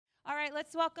right,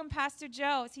 let's welcome Pastor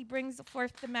Joe as he brings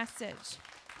forth the message.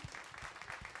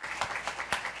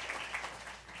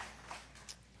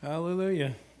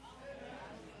 Hallelujah.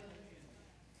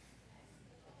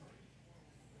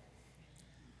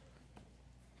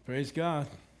 Praise God.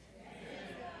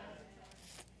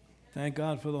 Thank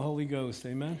God for the Holy Ghost.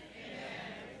 Amen.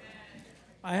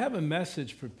 I have a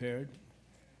message prepared,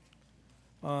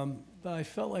 but I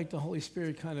felt like the Holy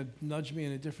Spirit kind of nudged me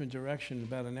in a different direction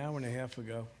about an hour and a half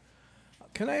ago.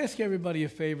 Can I ask everybody a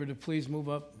favor to please move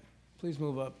up? Please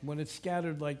move up. When it's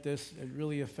scattered like this, it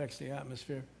really affects the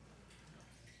atmosphere.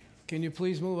 Can you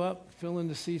please move up? Fill in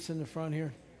the seats in the front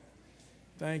here.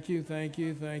 Thank you, thank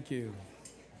you, thank you.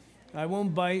 I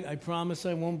won't bite. I promise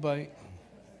I won't bite.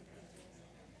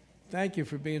 Thank you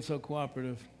for being so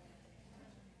cooperative.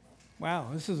 Wow,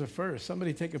 this is a first.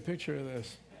 Somebody take a picture of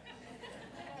this.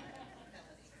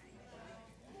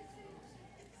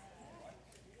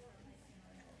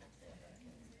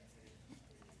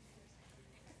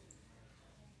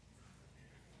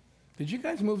 Did you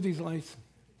guys move these lights?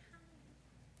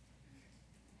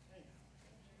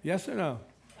 Yes or no?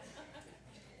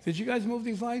 Did you guys move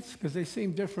these lights? Because they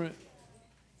seem different.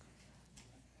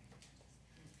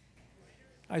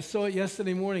 I saw it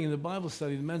yesterday morning in the Bible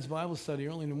study, the men's Bible study,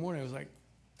 early in the morning.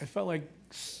 I felt like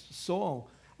Saul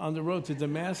on the road to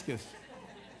Damascus.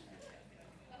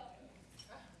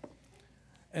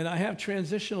 And I have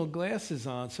transitional glasses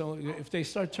on, so if they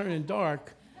start turning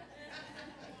dark,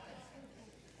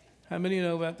 how many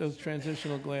know about those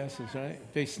transitional glasses, right?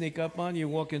 If they sneak up on you,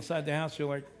 walk inside the house, you're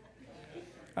like,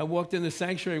 I walked in the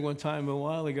sanctuary one time a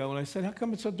while ago, and I said, how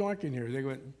come it's so dark in here? They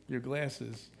went, your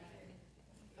glasses.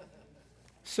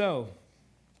 So,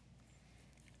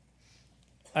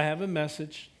 I have a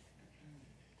message.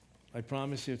 I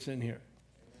promise you it's in here.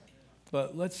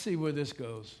 But let's see where this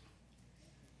goes.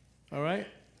 All right?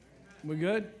 We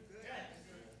good?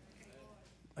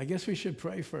 I guess we should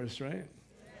pray first, right?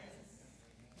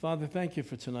 Father, thank you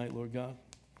for tonight, Lord God.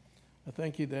 I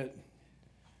thank you that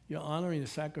you're honoring the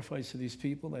sacrifice of these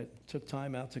people that took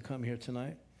time out to come here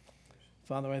tonight.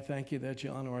 Father, I thank you that you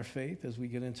honor our faith as we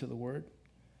get into the Word,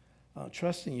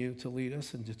 trusting you to lead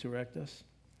us and to direct us.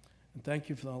 And thank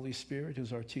you for the Holy Spirit,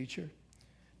 who's our teacher.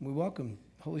 And we welcome,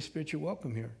 Holy Spirit, you're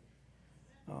welcome here.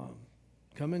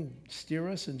 Come and steer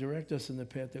us and direct us in the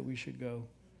path that we should go.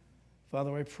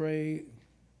 Father, I pray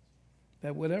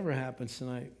that whatever happens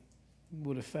tonight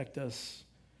would affect us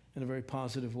in a very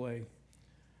positive way,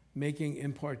 making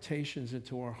impartations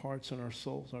into our hearts and our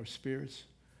souls, our spirits,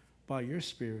 by your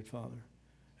Spirit, Father,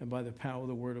 and by the power of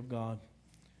the Word of God.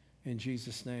 In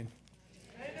Jesus' name.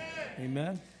 Amen.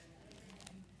 Amen.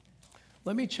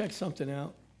 Let me check something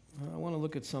out. I want to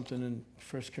look at something in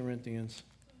 1 Corinthians.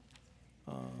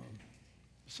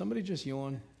 Somebody just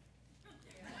yawn.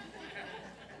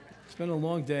 It's been a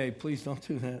long day. Please don't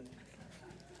do that.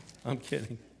 I'm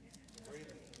kidding.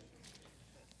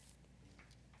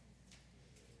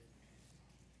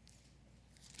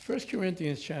 1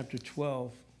 Corinthians chapter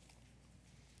 12.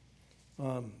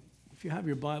 If you have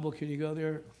your Bible, can you go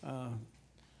there?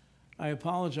 I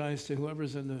apologize to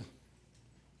whoever's in the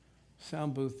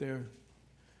sound booth there.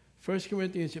 1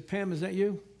 Corinthians, Pam, is that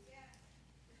you? Yeah.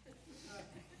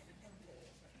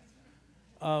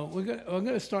 I'm going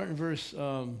to start in verse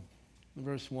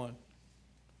 1.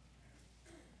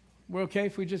 We're okay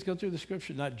if we just go through the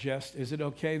scripture, not just. Is it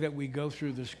okay that we go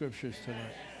through the scriptures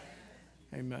tonight?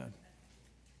 Amen.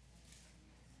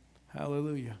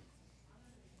 Hallelujah.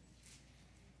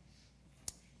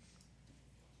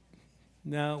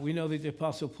 Now, we know that the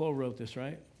Apostle Paul wrote this,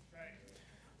 right?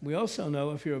 We also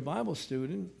know, if you're a Bible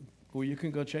student, or you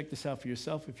can go check this out for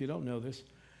yourself if you don't know this,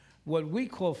 what we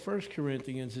call 1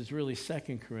 Corinthians is really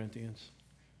 2 Corinthians.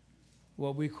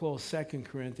 What we call 2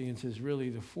 Corinthians is really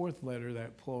the fourth letter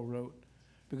that Paul wrote,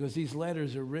 because these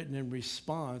letters are written in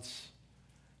response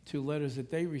to letters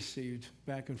that they received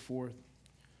back and forth.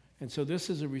 And so this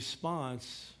is a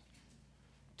response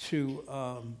to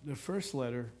the first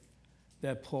letter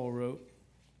that Paul wrote.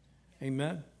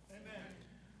 Amen? Amen.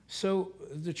 So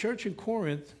the church in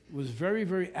Corinth was very,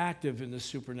 very active in the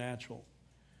supernatural.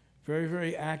 Very,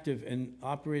 very active in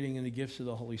operating in the gifts of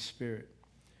the Holy Spirit.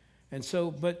 And so,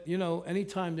 but you know,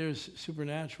 anytime there's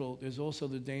supernatural, there's also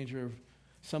the danger of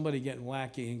somebody getting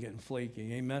wacky and getting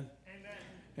flaky. Amen? Amen.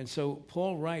 And so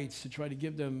Paul writes to try to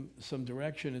give them some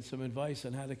direction and some advice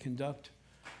on how to conduct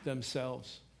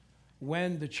themselves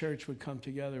when the church would come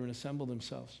together and assemble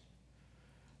themselves.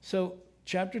 So,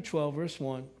 chapter 12, verse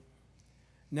 1.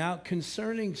 Now,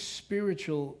 concerning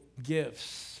spiritual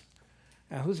gifts.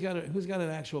 Now, who's got an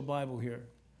actual Bible here?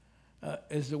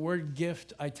 Is the word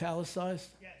gift italicized?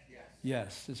 Yes.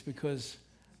 Yes, it's because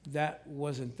that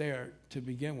wasn't there to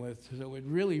begin with. So it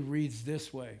really reads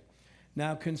this way.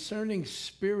 Now, concerning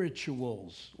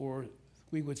spirituals, or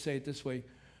we would say it this way,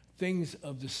 things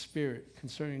of the Spirit,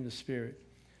 concerning the Spirit,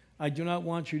 I do not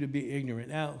want you to be ignorant.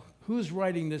 Now, who's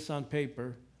writing this on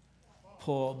paper?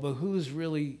 Paul. But who's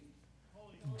really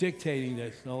dictating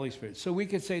this? The Holy Spirit. So we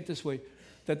could say it this way,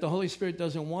 that the Holy Spirit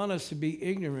doesn't want us to be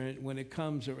ignorant when it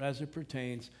comes or as it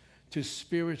pertains to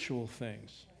spiritual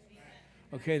things.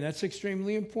 Okay, that's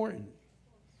extremely important.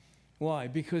 Why?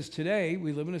 Because today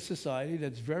we live in a society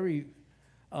that's very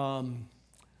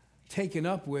taken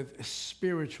up with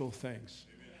spiritual things.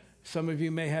 Some of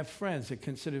you may have friends that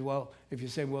consider, well, if you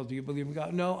say, well, do you believe in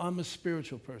God? No, I'm a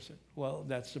spiritual person. Well,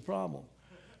 that's the problem,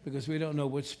 because we don't know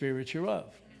what spirit you're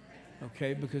of.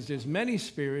 Okay, because there's many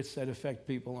spirits that affect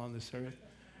people on this earth.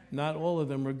 Not all of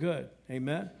them are good.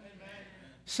 Amen?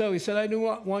 So he said, I do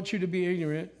not want you to be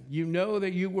ignorant. You know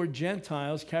that you were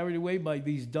Gentiles carried away by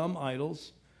these dumb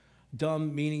idols.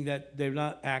 Dumb meaning that they're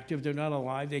not active, they're not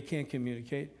alive, they can't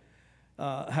communicate.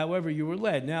 However, you were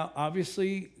led. Now,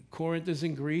 obviously, Corinth is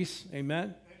in Greece.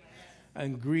 Amen?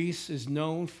 And Greece is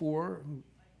known for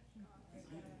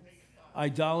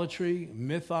idolatry,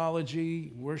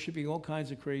 mythology, worshiping all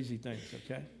kinds of crazy things,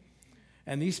 okay?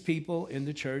 And these people in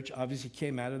the church obviously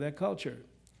came out of that culture.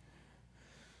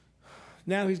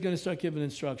 Now he's going to start giving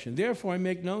instruction. Therefore, I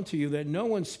make known to you that no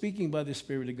one speaking by the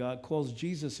Spirit of God calls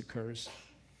Jesus accursed.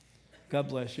 God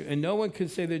bless you. And no one can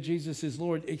say that Jesus is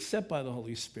Lord except by the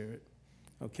Holy Spirit.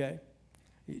 Okay?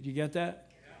 You get that?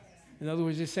 In other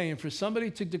words, he's saying for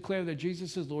somebody to declare that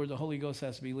Jesus is Lord, the Holy Ghost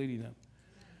has to be leading them.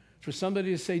 For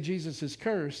somebody to say Jesus is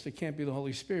cursed, it can't be the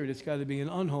Holy Spirit. It's got to be an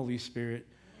unholy spirit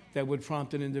that would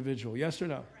prompt an individual. Yes or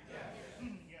no?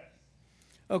 Yes.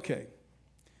 Okay.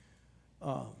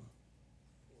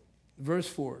 Verse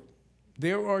 4.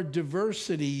 There are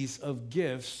diversities of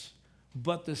gifts,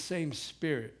 but the same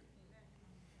Spirit.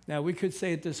 Now, we could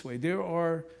say it this way. There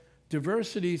are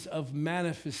diversities of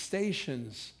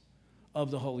manifestations of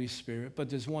the Holy Spirit, but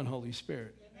there's one Holy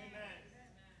Spirit.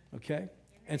 Okay?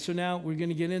 And so now we're going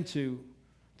to get into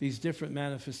these different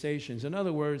manifestations. In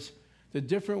other words, the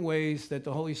different ways that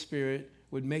the Holy Spirit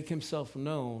would make himself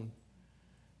known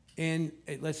in,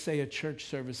 let's say, a church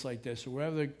service like this, or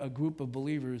wherever a group of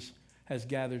believers has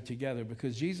gathered together.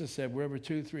 Because Jesus said, wherever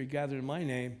 2 or 3 gather in my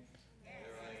name,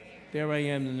 there I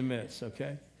am in the midst,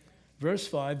 okay? Verse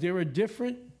 5,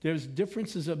 there's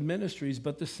differences of ministries,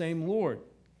 but the same Lord.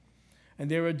 And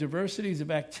there are diversities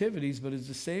of activities, but it's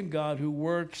the same God who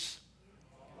works.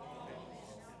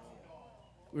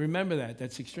 Remember that.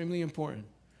 That's extremely important.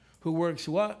 Who works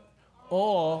what?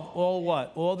 All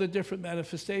what? All the different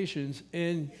manifestations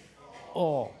in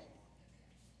all.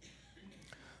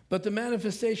 But the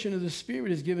manifestation of the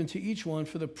Spirit is given to each one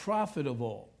for the profit of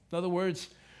all. In other words,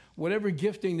 whatever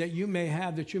gifting that you may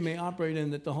have, that you may operate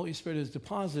in, that the Holy Spirit has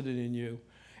deposited in you,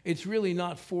 it's really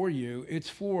not for you. It's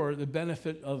for the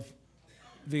benefit of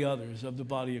the others, of the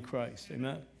body of Christ.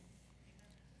 Amen?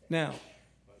 Now,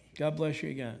 God bless you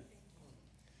again.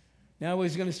 Now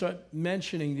he's going to start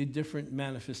mentioning the different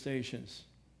manifestations.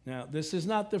 Now, this is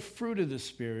not the fruit of the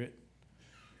Spirit.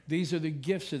 These are the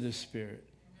gifts of the Spirit.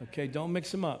 Okay? Don't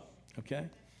mix them up. Okay?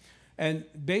 And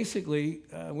basically,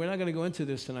 we're not going to go into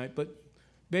this tonight, but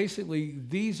basically,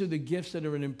 these are the gifts that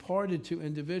are imparted to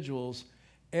individuals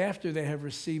after they have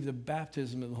received the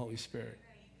baptism of the Holy Spirit.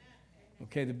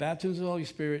 Okay? The baptism of the Holy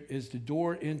Spirit is the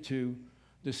door into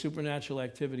the supernatural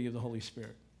activity of the Holy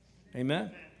Spirit.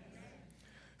 Amen?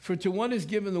 For to one is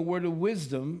given the word of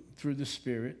wisdom through the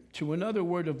Spirit, to another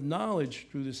word of knowledge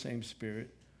through the same Spirit,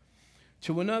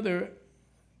 to another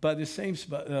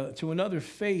to another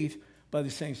faith by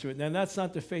the same Spirit. Now that's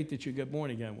not the faith that you get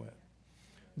born again with.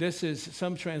 This is,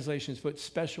 some translations put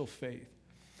special faith.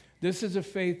 This is a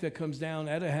faith that comes down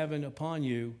out of heaven upon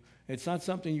you. It's not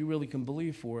something you really can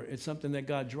believe for. It's something that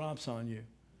God drops on you.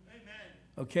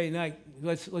 Amen. Okay, now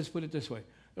let's put it this way.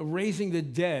 Raising the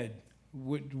dead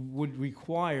would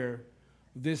require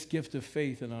this gift of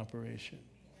faith in operation,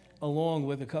 along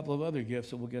with a couple of other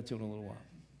gifts that we'll get to in a little while.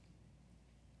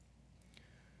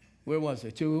 Where was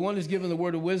it? To one is given the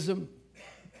word of wisdom.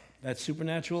 That's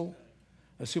supernatural.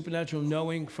 A supernatural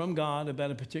knowing from God about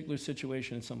a particular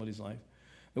situation in somebody's life.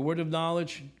 The word of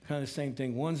knowledge, kind of the same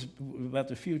thing. One's about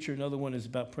the future, another one is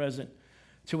about present.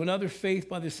 To another, faith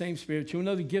by the same Spirit. To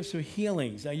another, gifts of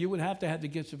healings. Now, you would have to have the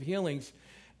gifts of healings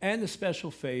and the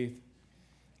special faith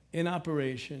in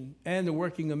operation and the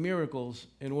working of miracles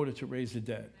in order to raise the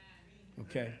dead.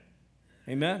 Okay?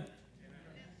 Amen?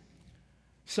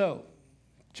 So,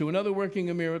 to another, working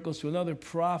of miracles. To another,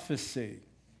 prophecy.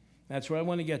 That's where I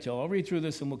want to get to. I'll read through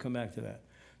this and we'll come back to that.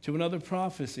 to another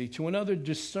prophecy, to another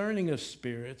discerning of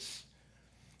spirits.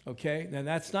 Okay? Now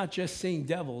that's not just seeing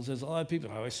devils. There's a lot of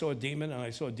people, oh, I saw a demon, and I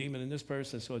saw a demon in this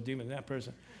person, I saw a demon in that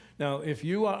person. Now, if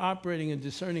you are operating in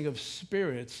discerning of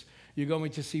spirits, you're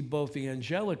going to see both the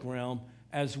angelic realm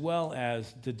as well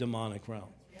as the demonic realm.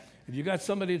 If you got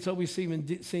somebody that's always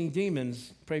seeing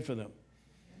demons, pray for them.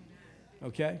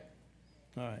 Okay?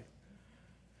 All right.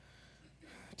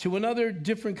 To another,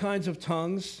 different kinds of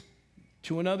tongues,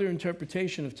 to another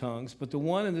interpretation of tongues, but the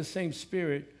one and the same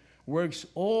Spirit works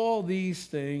all these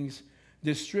things,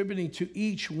 distributing to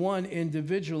each one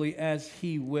individually as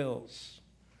he wills.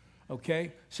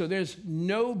 Okay? So there's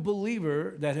no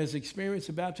believer that has experienced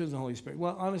the baptism of the Holy Spirit.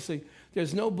 Well, honestly,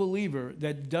 there's no believer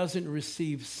that doesn't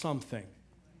receive something.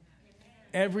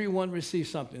 Everyone receives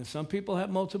something. Some people have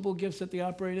multiple gifts that they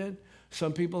operate in.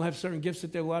 Some people have certain gifts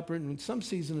that they will operate in some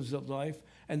seasons of life,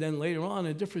 and then later on,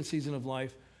 in a different season of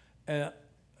life,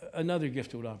 another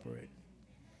gift would operate.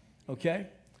 Okay?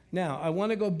 Now, I want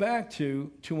to go back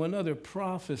to another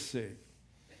prophecy.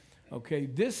 Okay?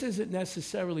 This isn't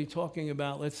necessarily talking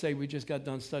about, let's say we just got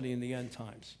done studying the end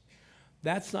times.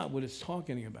 That's not what it's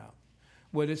talking about.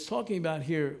 What it's talking about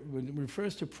here, when it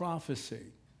refers to prophecy,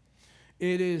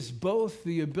 it is both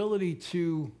the ability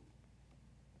to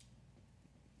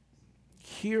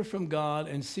hear from God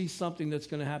and see something that's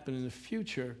going to happen in the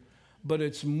future, but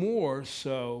it's more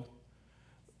so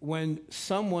when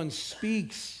someone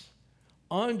speaks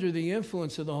under the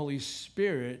influence of the Holy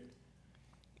Spirit.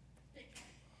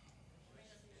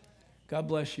 God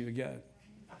bless you again.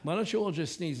 Why don't you all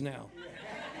just sneeze now?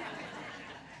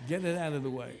 Get it out of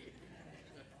the way.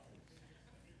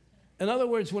 In other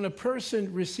words, when a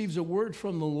person receives a word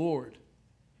from the Lord,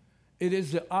 it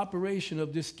is the operation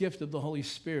of this gift of the Holy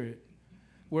Spirit,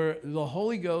 where the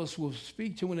Holy Ghost will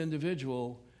speak to an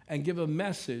individual and give a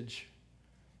message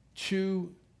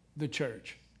to the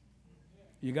church.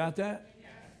 You got that?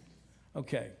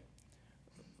 Okay.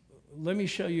 Let me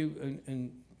show you,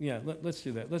 let's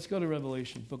do that. Let's go to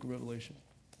Revelation, book of Revelation.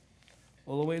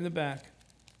 All the way in the back.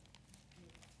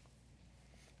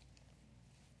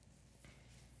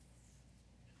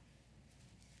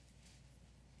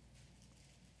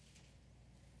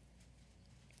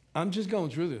 I'm just going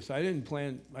through this. I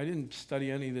didn't study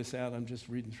any of this out. I'm just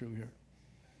reading through here.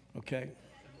 Okay?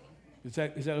 Is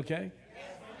that okay?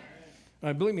 All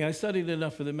right, believe me, I studied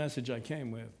enough for the message I came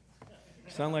with.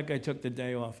 Sound like I took the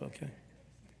day off, okay?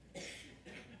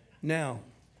 Now,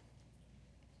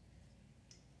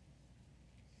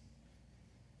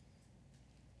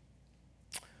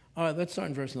 all right, let's start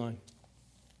in verse 9.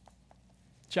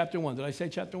 Chapter 1. Did I say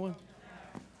chapter 1?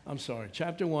 I'm sorry.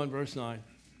 Chapter 1, verse 9.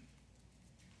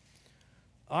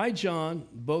 I, John,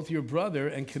 both your brother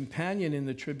and companion in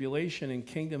the tribulation and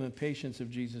kingdom and patience of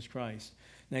Jesus Christ.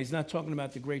 Now, he's not talking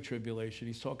about the great tribulation.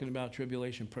 He's talking about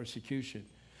tribulation, persecution,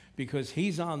 because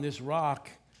he's on this rock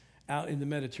out in the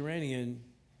Mediterranean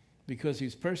because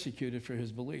he's persecuted for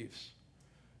his beliefs.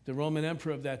 The Roman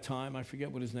emperor of that time, I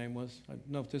forget what his name was. I don't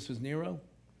know if this was Nero.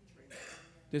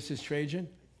 This is Trajan?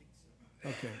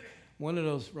 Okay. One of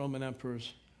those Roman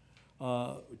emperors.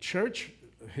 Church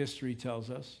history tells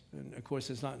us, and of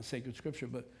course it's not in sacred scripture,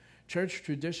 but church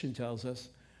tradition tells us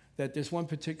that this one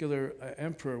particular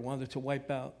emperor wanted to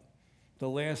wipe out the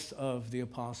last of the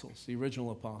apostles, the original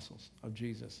apostles of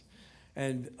Jesus.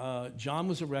 And John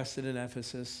was arrested in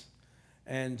Ephesus,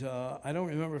 and I don't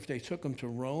remember if they took him to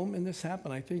Rome and this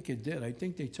happened. I think it did. I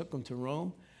think they took him to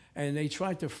Rome, and they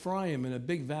tried to fry him in a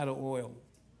big vat of oil.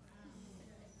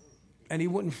 And he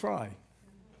wouldn't fry.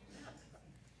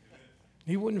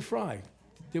 He wouldn't fry.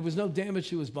 There was no damage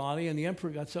to his body, and the emperor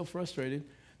got so frustrated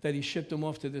that he shipped him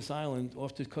off to this island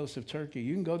off the coast of Turkey.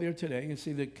 You can go there today and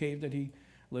see the cave that he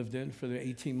lived in for the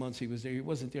 18 months he was there. He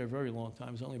wasn't there a very long time.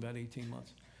 It was only about 18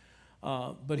 months.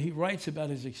 But he writes about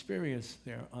his experience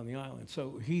there on the island.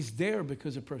 So he's there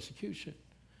because of persecution.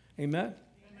 Amen? Amen.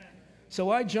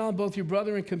 So I, John, both your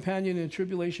brother and companion in the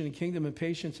tribulation and kingdom and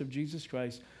patience of Jesus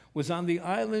Christ, was on the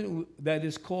island that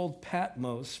is called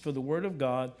Patmos for the word of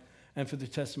God and for the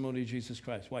testimony of Jesus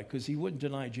Christ. Why? Because he wouldn't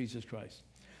deny Jesus Christ.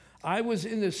 I was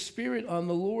in the Spirit on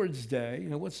the Lord's day. You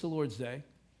know, what's the Lord's day?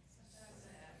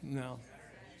 No.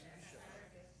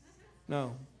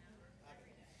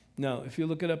 If you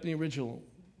look it up in the original,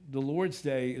 the Lord's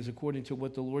day is according to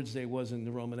what the Lord's day was in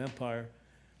the Roman Empire.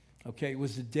 Okay, it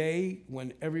was the day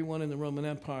when everyone in the Roman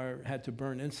Empire had to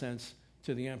burn incense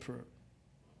to the emperor.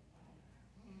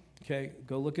 Okay,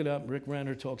 go look it up. Rick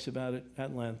Renner talks about it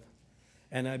at length.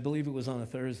 And I believe it was on a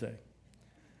Thursday.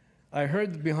 I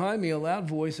heard behind me a loud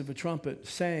voice of a trumpet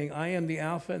saying, I am the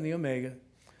Alpha and the Omega,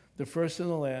 the first and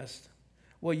the last.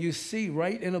 what you see,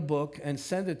 write in a book and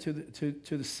send it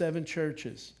to the 7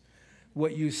 churches.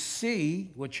 What you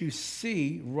see,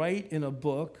 write in a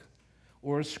book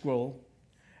or a scroll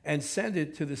and send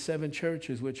it to the 7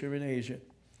 churches which are in Asia.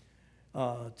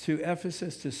 To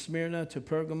Ephesus, to Smyrna, to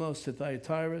Pergamos, to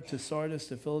Thyatira, to Sardis,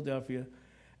 to Philadelphia,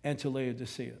 and to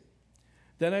Laodicea.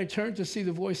 Then I turned to see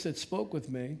the voice that spoke with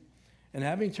me, and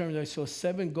having turned, I saw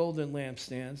 7 golden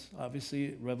lampstands,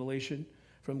 obviously revelation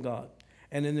from God.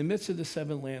 And in the midst of the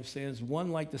 7 lampstands,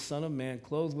 one like the Son of Man,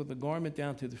 clothed with a garment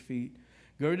down to the feet,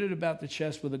 girded about the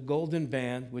chest with a golden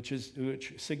band, which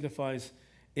signifies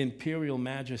imperial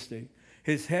majesty.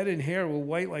 His head and hair were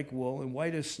white like wool and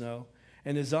white as snow,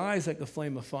 and his eyes like a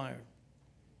flame of fire.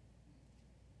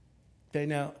 Okay,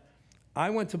 now,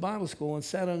 I went to Bible school and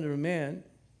sat under a man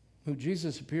who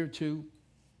Jesus appeared to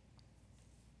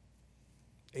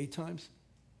 8 times?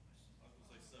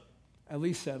 At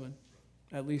least seven.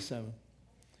 At least 7.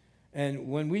 And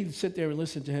when we sit there and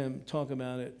listen to him talk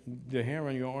about it, the hair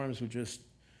on your arms would just...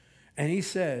 And he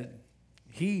said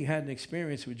he had an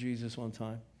experience with Jesus one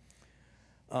time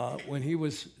when he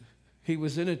was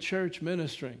in a church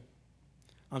ministering.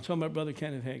 I'm talking about Brother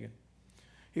Kenneth Hagin.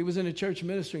 He was in a church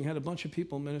ministering, had a bunch of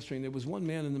people ministering. There was one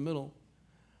man in the middle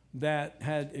that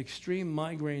had extreme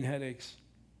migraine headaches.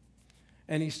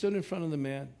 And he stood in front of the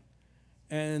man,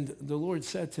 and the Lord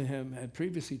said to him, had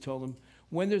previously told him,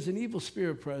 when there's an evil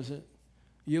spirit present,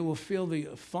 you will feel the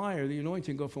fire, the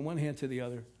anointing go from one hand to the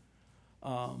other.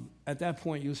 At that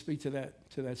point, you'll speak to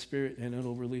that spirit, and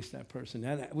it'll release that person.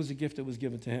 That was a gift that was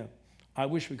given to him. I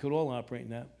wish we could all operate in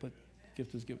that, but the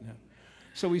gift was given to him.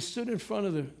 So he stood in front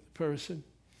of the person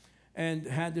and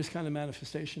had this kind of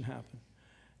manifestation happen.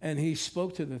 And he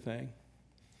spoke to the thing,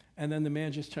 and then the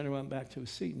man just turned around back to his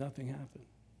seat. Nothing happened.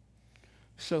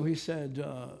 So he said,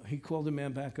 he called the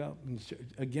man back up and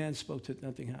again spoke to it.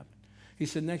 Nothing happened. He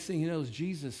said, next thing he knows,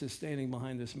 Jesus is standing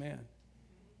behind this man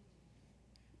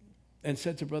and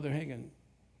said to Brother Hagin,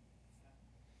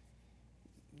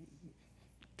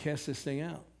 cast this thing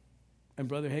out. And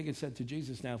Brother Hagin said to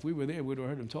Jesus, now if we were there, we'd have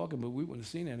heard him talking, but we wouldn't have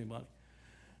seen anybody.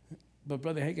 But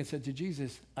Brother Hagin said to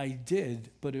Jesus, I did,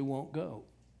 but it won't go.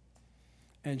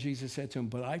 And Jesus said to him,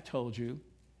 but I told you,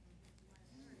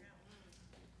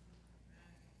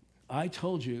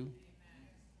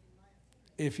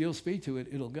 if you'll speak to it,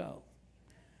 it'll go.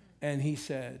 And he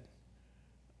said,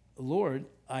 Lord,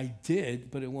 I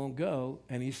did, but it won't go.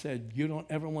 And he said, you don't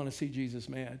ever want to see Jesus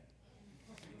mad.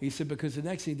 He said, because the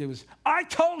next thing he did was, I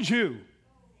told you.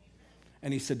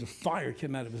 And he said, the fire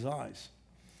came out of his eyes.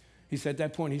 He said, at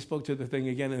that point, he spoke to the thing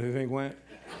again, and the thing went.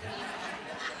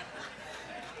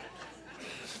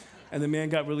 And the man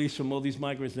got released from all these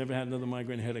migraines, never had another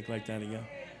migraine headache like that again.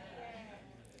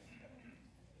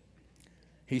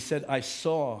 He said, I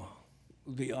saw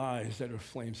the eyes that are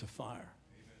flames of fire.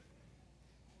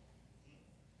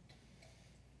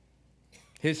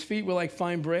 His feet were like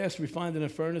fine brass refined in a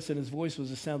furnace, and his voice was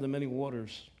the sound of many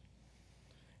waters.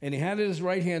 And he had in his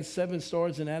right hand 7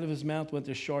 stars, and out of his mouth went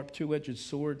a sharp 2-edged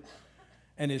sword,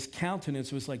 and his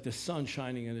countenance was like the sun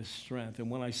shining in his strength. And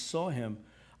when I saw him,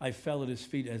 I fell at his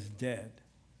feet as dead.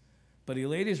 But he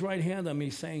laid his right hand on me,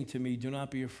 saying to me, do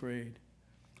not be afraid.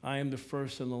 I am the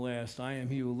first and the last. I am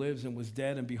he who lives and was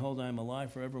dead, and behold, I am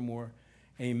alive forevermore.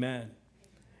 Amen.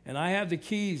 And I have the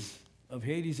keys of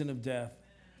Hades and of death.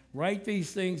 Write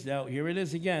these things down. Here it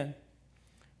is again.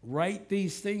 Write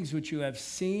these things which you have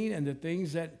seen, and the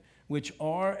things that which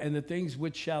are, and the things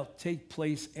which shall take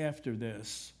place after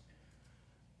this.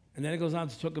 And then it goes on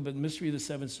to talk about the mystery of the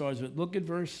 7 stars. But look at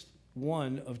verse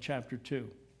 1 of chapter 2.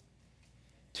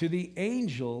 To the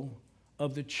angel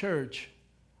of the church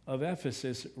of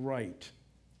Ephesus write.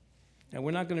 Now,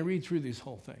 we're not going to read through these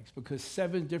whole things because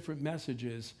 7 different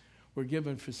messages were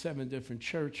given for 7 different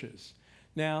churches.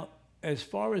 Now, as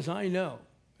far as I know,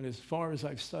 and as far as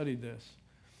I've studied this,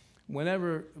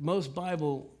 whenever most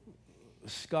Bible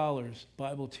scholars,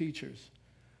 Bible teachers,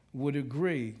 would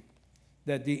agree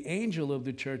that the angel of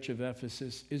the church of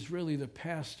Ephesus is really the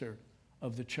pastor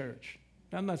of the church.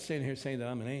 Now, I'm not saying that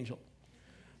I'm an angel.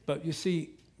 But you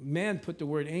see, man put the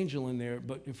word angel in there,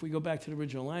 but if we go back to the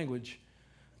original language,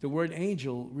 the word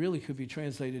angel really could be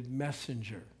translated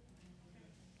messenger.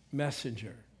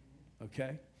 Messenger,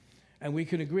 okay? And we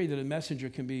can agree that a messenger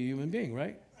can be a human being,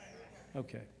 right?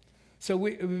 Okay. So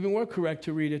it would be more correct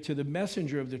to read it to the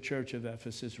messenger of the church of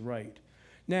Ephesus, write.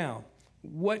 Now,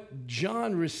 what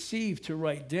John received to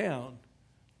write down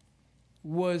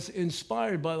was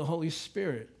inspired by the Holy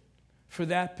Spirit for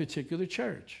that particular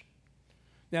church.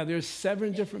 Now, there's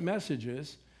 7 different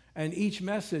messages, and each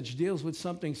message deals with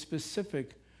something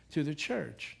specific to the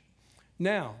church.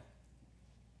 Now,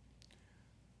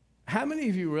 How many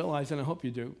of you realize, and I hope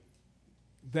you do,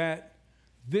 that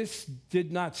this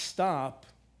did not stop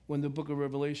when the book of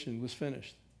Revelation was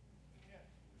finished?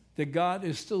 That God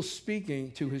is still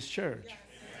speaking to his church.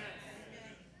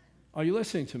 Are you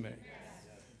listening to me?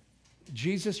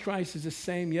 Jesus Christ is the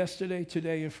same yesterday,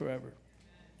 today, and forever.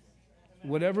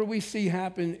 Whatever we see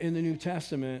happen in the New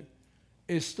Testament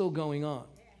is still going on.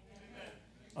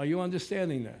 Are you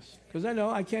understanding this? Because I know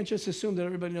I can't just assume that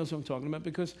everybody knows what I'm talking about,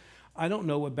 because I don't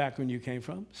know what background you came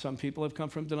from. Some people have come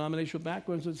from denominational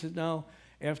backgrounds and said, no,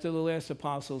 after the last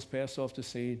apostles passed off the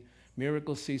scene,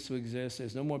 miracles cease to exist.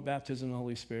 There's no more baptism in the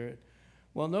Holy Spirit.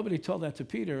 Well, nobody told that to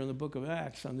Peter in the book of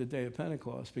Acts on the day of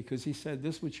Pentecost, because he said,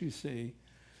 this which you see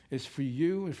is for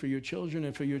you and for your children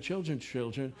and for your children's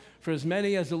children, for as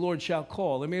many as the Lord shall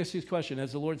call. Let me ask you this question.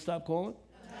 Has the Lord stopped calling?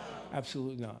 No.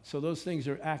 Absolutely not. So those things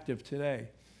are active today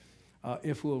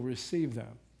if we'll receive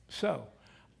them. So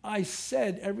I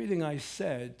said everything I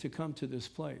said to come to this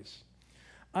place.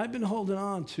 I've been holding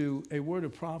on to a word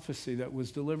of prophecy that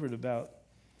was delivered about,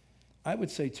 I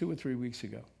would say, 2 or 3 weeks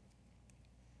ago.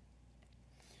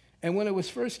 And when it was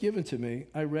first given to me,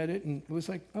 I read it and it was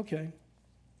like, okay.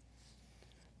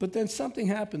 But then something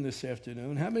happened this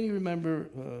afternoon. How many remember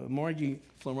Margie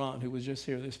Florent, who was just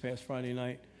here this past Friday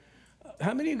night?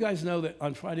 How many of you guys know that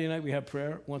on Friday night we have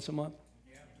prayer once a month?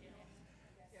 Yeah.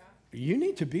 You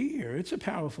need to be here. It's a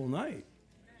powerful night.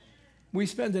 We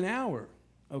spend an hour,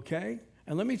 okay?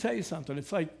 And let me tell you something.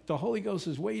 It's like the Holy Ghost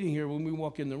is waiting here when we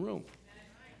walk in the room.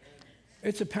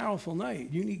 It's a powerful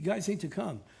night. You guys need to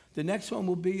come. The next one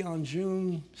will be on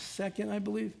June 2nd, I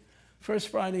believe. First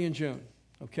Friday in June,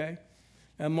 okay?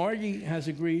 And Margie has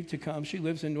agreed to come. She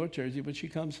lives in North Jersey, but she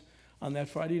comes on that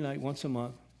Friday night once a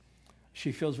month.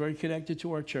 She feels very connected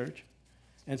to our church,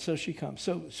 and so she comes.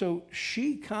 So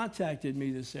she contacted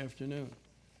me this afternoon,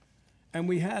 and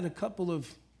we had a couple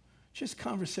of just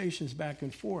conversations back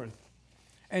and forth.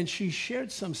 And she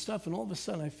shared some stuff, and all of a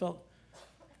sudden I felt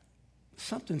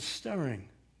something stirring.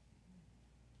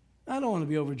 I don't want to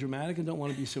be over dramatic and don't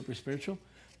want to be super spiritual,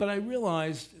 but I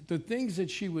realized the things that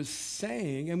she was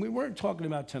saying, and we weren't talking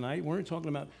about tonight, we weren't talking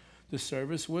about the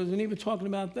service, wasn't even talking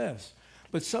about this,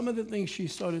 but some of the things she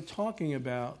started talking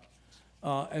about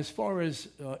as far as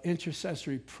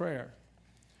intercessory prayer,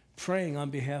 praying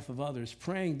on behalf of others,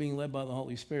 praying, being led by the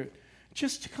Holy Spirit,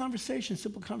 just a conversation,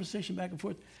 simple conversation back and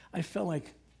forth. I felt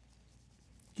like,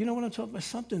 you know what I'm talking about?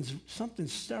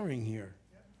 Something's stirring here.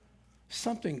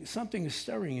 Something is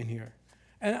stirring in here.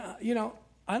 And,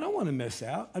 I don't want to miss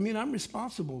out. I mean, I'm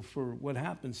responsible for what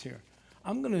happens here.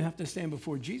 I'm going to have to stand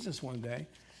before Jesus one day,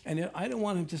 and I don't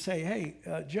want him to say, hey,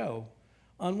 Joe,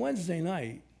 on Wednesday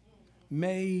night,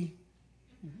 May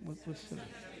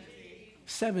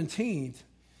 17th,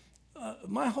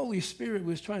 my Holy Spirit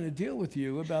was trying to deal with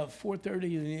you about 4:30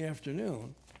 in the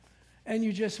afternoon, and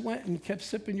you just went and kept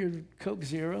sipping your Coke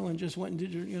Zero and just went and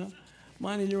did your,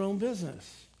 minding your own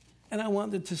business. And I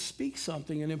wanted to speak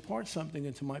something and impart something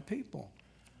into my people.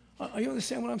 You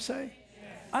understand what I'm saying?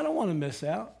 Yes. I don't want to miss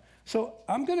out. So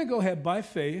I'm going to go ahead by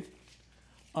faith,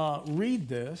 read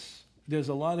this. There's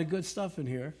a lot of good stuff in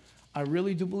here. I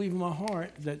really do believe in my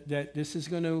heart that this is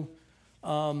going to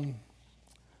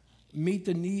meet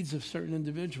the needs of certain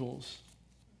individuals.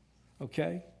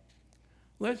 Okay?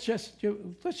 Let's just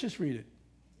read it.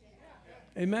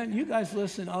 Amen? You guys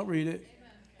listen. I'll read it.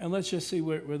 And let's just see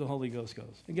where the Holy Ghost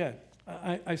goes. Again,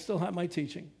 I still have my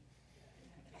teaching,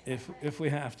 if we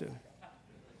have to.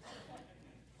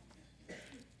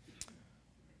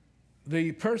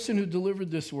 The person who delivered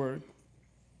this word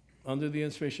under the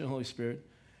inspiration of the Holy Spirit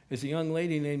is a young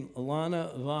lady named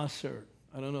Alana Vassar.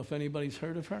 I don't know if anybody's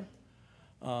heard of her.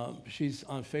 She's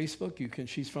on Facebook.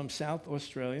 She's from South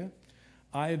Australia.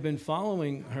 I have been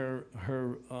following her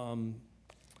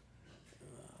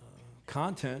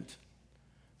content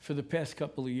for the past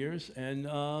couple of years, and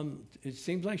it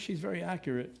seems like she's very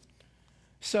accurate.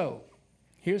 So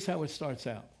here's how it starts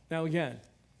out. Now again,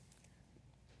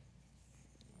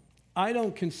 I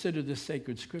don't consider this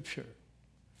sacred scripture,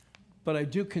 but I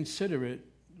do consider it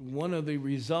one of the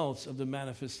results of the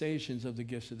manifestations of the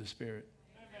gifts of the Spirit.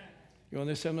 Amen. You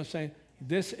understand what I'm saying?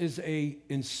 This is an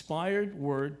inspired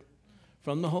word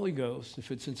from the Holy Ghost.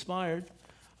 If it's inspired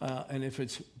and if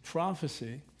it's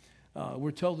prophecy,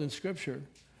 we're told in Scripture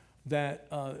that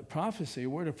prophecy, a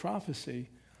word of prophecy,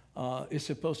 is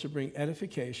supposed to bring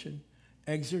edification,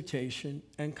 exhortation,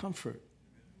 and comfort.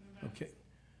 Okay.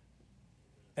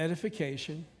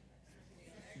 Edification,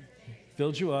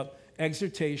 build you up,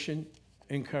 exhortation,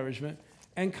 encouragement,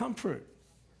 and comfort.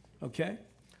 Okay?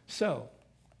 So,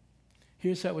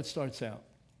 here's how it starts out.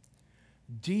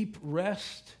 Deep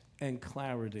rest and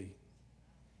clarity.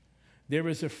 There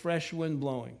is a fresh wind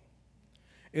blowing.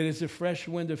 It is a fresh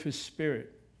wind of his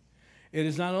spirit. It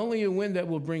is not only a wind that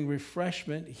will bring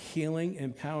refreshment, healing,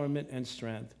 empowerment, and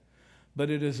strength, but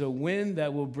it is a wind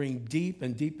that will bring deep,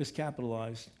 and deep is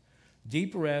capitalized,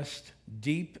 deep rest,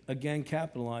 deep, again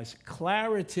capitalized,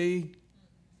 clarity,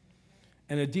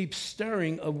 and a deep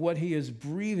stirring of what he is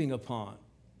breathing upon.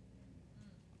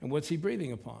 And what's he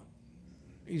breathing upon?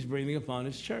 He's breathing upon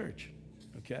his church,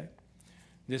 okay?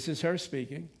 This is her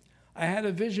speaking. I had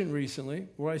a vision recently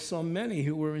where I saw many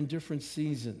who were in different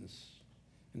seasons.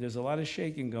 And there's a lot of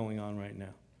shaking going on right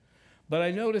now. But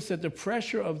I noticed that the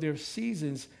pressure of their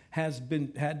seasons had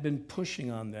been pushing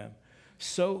on them.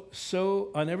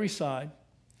 So on every side,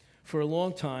 for a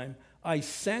long time, I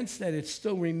sensed that it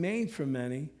still remained for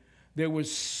many. There was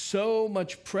so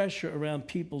much pressure around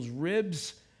people's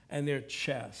ribs and their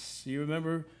chests. You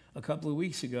remember a couple of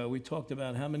weeks ago, we talked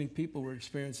about how many people were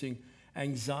experiencing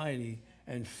anxiety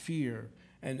and fear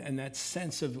and that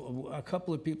sense of, a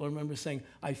couple of people I remember saying,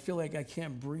 I feel like I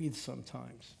can't breathe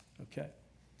sometimes, okay?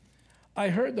 I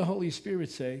heard the Holy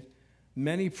Spirit say,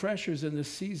 many pressures in this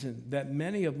season that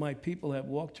many of my people have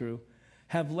walked through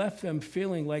have left them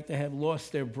feeling like they have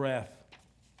lost their breath.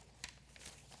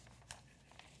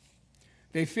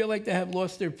 They feel like they have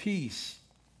lost their peace.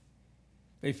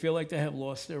 They feel like they have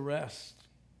lost their rest.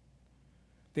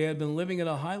 They have been living at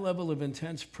a high level of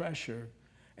intense pressure,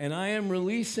 and I am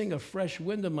releasing a fresh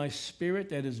wind of my spirit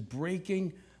that is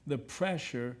breaking the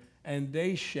pressure, and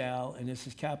they shall, and this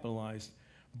is capitalized,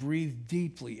 breathe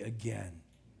deeply again.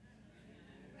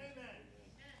 Amen.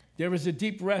 There is a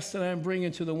deep rest that I am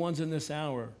bringing to the ones in this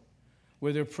hour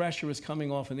where their pressure is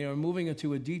coming off, and they are moving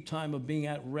into a deep time of being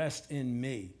at rest in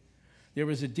me. There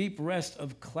is a deep rest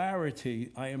of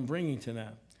clarity I am bringing to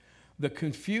them. The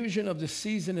confusion of the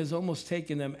season has almost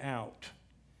taken them out.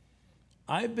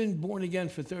 I've been born again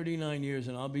for 39 years,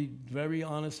 and I'll be very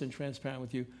honest and transparent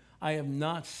with you. I have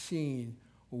not seen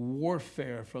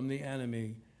warfare from the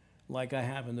enemy like I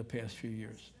have in the past few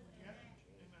years.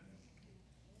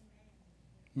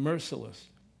 Merciless.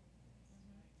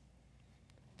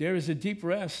 There is a deep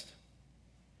rest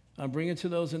I'm bringing to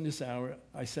those in this hour.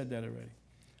 I said that already.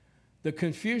 The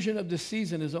confusion of the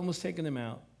season has almost taken them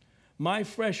out. My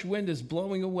fresh wind is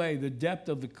blowing away. The depth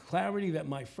of the clarity that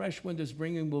my fresh wind is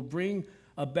bringing will bring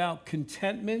about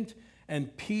contentment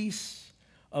and peace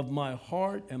of my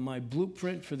heart and my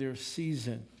blueprint for their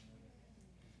season.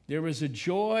 There is a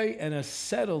joy and a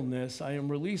settledness I am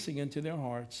releasing into their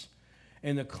hearts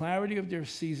and the clarity of their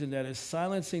season that is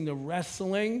silencing the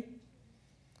wrestling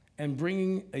and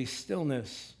bringing a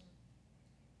stillness.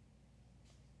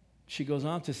 She goes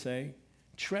on to say,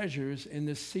 treasures in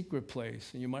the secret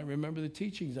place. And you might remember the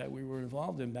teachings that we were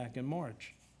involved in back in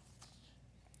March.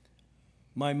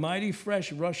 My mighty,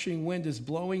 fresh, rushing wind is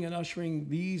blowing and ushering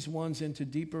these ones into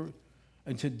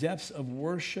depths of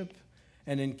worship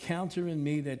and encounter in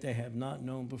me that they have not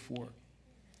known before.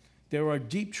 There are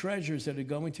deep treasures that are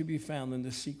going to be found in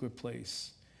the secret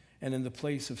place and in the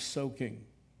place of soaking.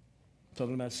 I'm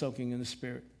talking about soaking in the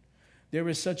Spirit. There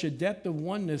is such a depth of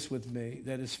oneness with me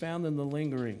that is found in the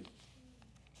lingering.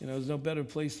 You know, there's no better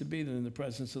place to be than in the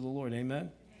presence of the Lord.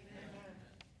 Amen? Amen.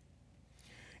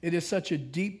 It is such a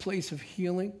deep place of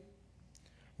healing,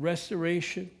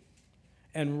 restoration,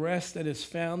 and rest that is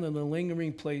found in the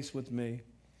lingering place with me.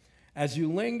 As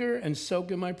you linger and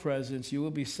soak in my presence, you will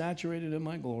be saturated in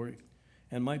my glory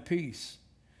and my peace.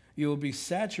 You will be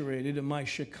saturated in my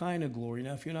Shekinah glory.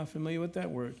 Now, if you're not familiar with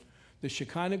that word, the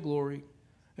Shekinah glory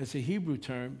is a Hebrew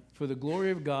term for the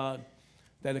glory of God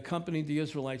that accompanied the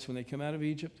Israelites when they came out of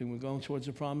Egypt and were going towards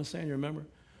the promised land. You remember?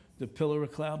 The pillar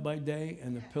of cloud by day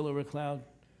and the pillar of cloud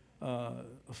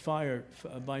fire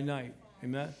by night.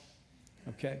 Amen?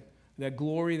 Okay? That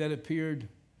glory that appeared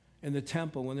in the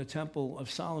temple when the temple of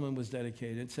Solomon was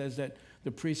dedicated. It says that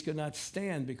the priest could not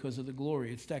stand because of the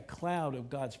glory. It's that cloud of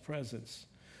God's presence.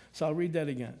 So I'll read that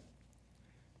again.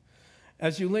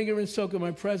 As you linger and soak in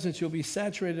my presence, you'll be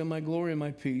saturated in my glory and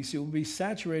my peace. You'll be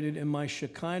saturated in my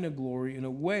Shekinah glory in a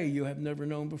way you have never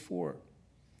known before.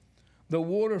 The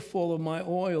waterfall of my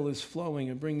oil is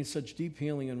flowing and bringing such deep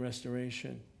healing and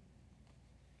restoration.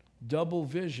 Double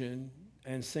vision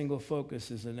and single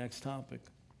focus is the next topic.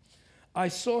 I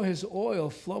saw his oil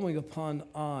flowing upon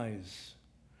eyes.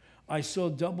 I saw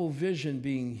double vision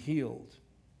being healed.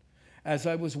 As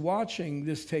I was watching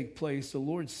this take place, the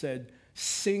Lord said,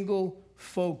 single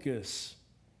focus,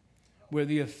 where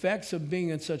the effects of being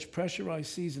in such pressurized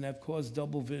season have caused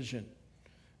double vision,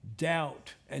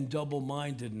 doubt, and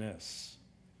double-mindedness.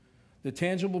 The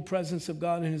tangible presence of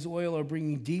God and his oil are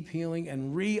bringing deep healing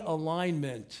and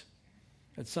realignment.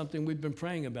 That's something we've been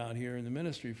praying about here in the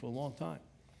ministry for a long time.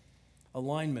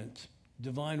 alignment,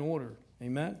 divine order.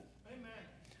 Amen?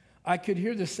 I could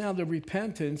hear the sound of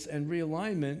repentance and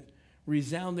realignment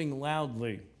resounding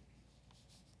loudly.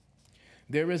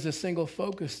 There is a single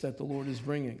focus that the Lord is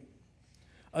bringing,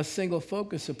 a single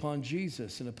focus upon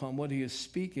Jesus and upon what he is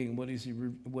speaking, what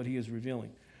he is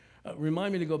revealing.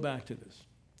 Remind me to go back to this.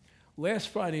 Last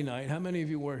Friday night, how many of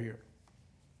you were here?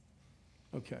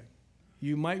 Okay.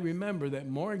 You might remember that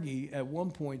Margie at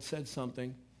one point said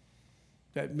something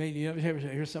that made you ever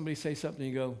hear somebody say something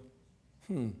and you go,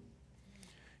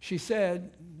 She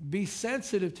said, be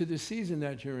sensitive to the season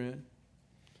that you're in,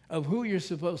 of who you're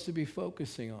supposed to be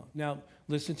focusing on. Now,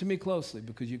 listen to me closely,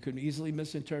 because you could easily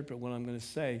misinterpret what I'm going to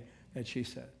say that she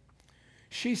said.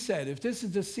 She said, if this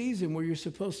is the season where you're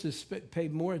supposed to pay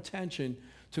more attention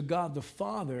to God the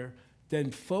Father, then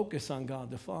focus on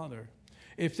God the Father.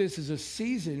 If this is a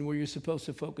season where you're supposed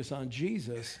to focus on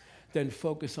Jesus, then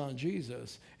focus on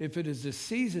Jesus. If it is the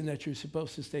season that you're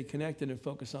supposed to stay connected and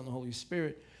focus on the Holy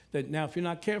Spirit, that now if you're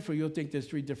not careful, you'll think there's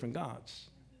three different gods.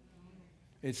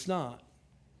 It's not.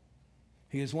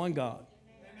 He is one God.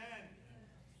 Amen.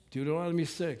 Deuteronomy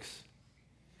 6.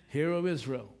 Hear, O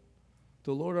Israel,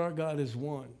 the Lord our God is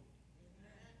one.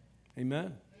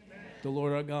 Amen. Amen. The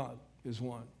Lord our God is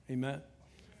one. Amen.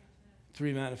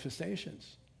 Three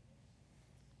manifestations.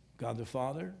 God the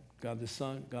Father, God the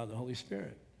Son, God the Holy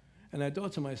Spirit. And I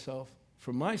thought to myself,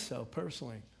 for myself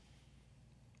personally,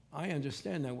 I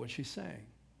understand now what she's saying.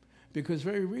 Because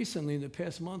very recently, in the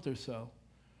past month or so,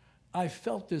 I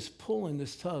felt this pull and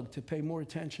this tug to pay more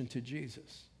attention to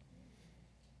Jesus.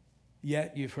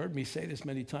 Yet, you've heard me say this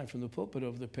many times from the pulpit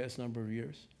over the past number of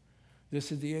years.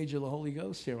 This is the age of the Holy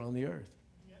Ghost here on the earth.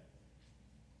 Yep.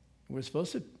 We're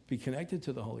supposed to be connected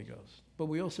to the Holy Ghost, but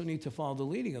we also need to follow the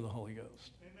leading of the Holy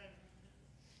Ghost. Amen.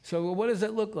 So what does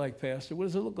that look like, Pastor? What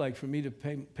does it look like for me to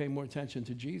pay more attention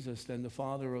to Jesus than the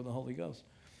Father or the Holy Ghost?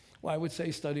 Well, I would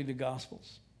say study the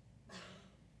Gospels.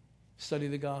 Study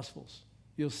the Gospels.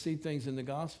 You'll see things in the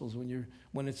Gospels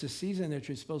when it's a season that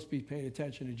you're supposed to be paying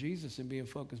attention to Jesus and being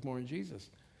focused more on Jesus.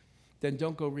 Then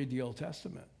don't go read the Old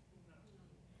Testament.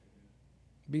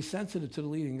 Be sensitive to the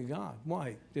leading of God.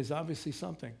 Why? There's obviously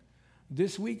something.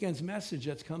 This weekend's message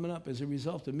that's coming up is a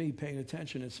result of me paying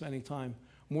attention and spending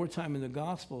more time in the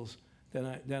Gospels than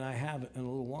I have in a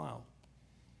little while.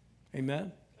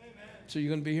 Amen? Amen. So you're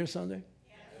going to be here Sunday?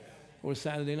 Yes. Or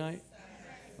Saturday night?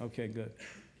 Saturday. Okay, good.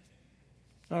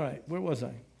 All right, where was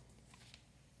I?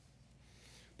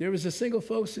 There is a single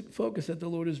focus that the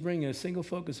Lord is bringing, a single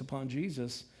focus upon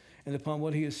Jesus and upon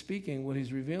what he is speaking, what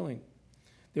he's revealing.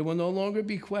 There will no longer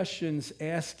be questions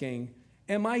asking,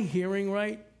 am I hearing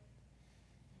right?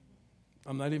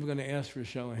 I'm not even going to ask for a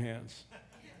show of hands.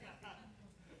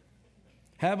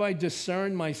 Have I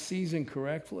discerned my season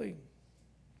correctly?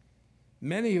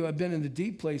 Many who have been in the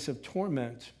deep place of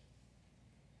torment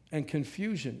and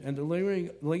confusion and the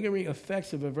lingering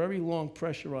effects of a very long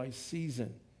pressurized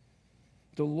season.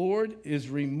 The Lord is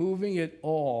removing it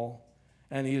all,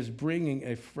 and he is bringing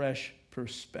a fresh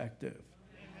perspective.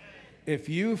 Amen. If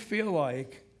you feel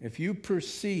like, if you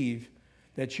perceive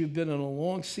that you've been in a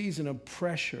long season of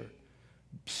pressure,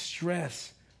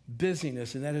 stress,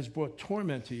 busyness, and that has brought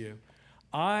torment to you,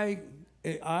 I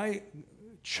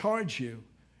charge you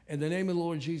in the name of the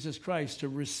Lord Jesus Christ to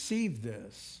receive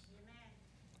this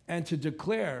and to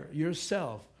declare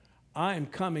yourself, I am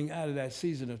coming out of that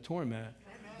season of torment.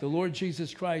 Amen. The Lord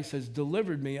Jesus Christ has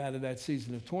delivered me out of that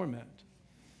season of torment.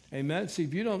 Amen. See,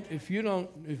 if you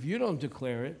don't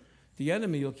declare it, the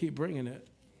enemy will keep bringing it.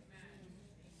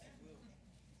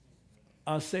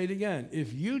 I'll say it again.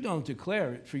 If you don't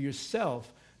declare it for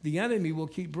yourself, the enemy will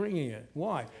keep bringing it.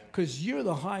 Why? Because you're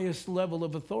the highest level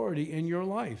of authority in your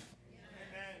life.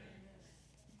 Amen.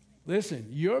 Listen,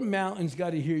 your mountain's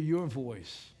got to hear your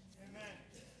voice.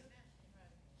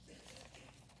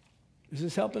 Is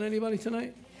this helping anybody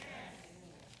tonight? Yes.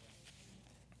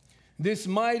 This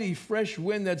mighty fresh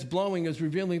wind that's blowing is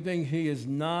revealing things he is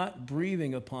not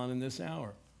breathing upon in this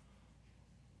hour.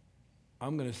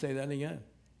 I'm going to say that again.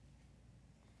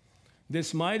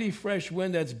 This mighty fresh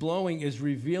wind that's blowing is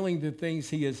revealing the things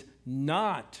he is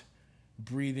not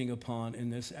breathing upon in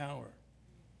this hour.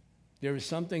 There are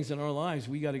some things in our lives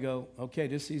we got to go, okay,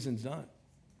 this season's done.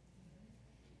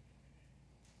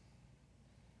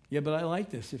 Yeah, but I like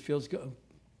this. It feels good.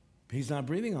 He's not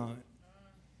breathing on it.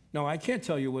 No, I can't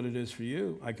tell you what it is for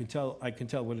you. I can tell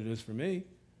what it is for me.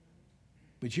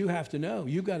 But you have to know.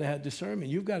 You've got to have discernment.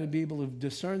 You've got to be able to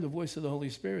discern the voice of the Holy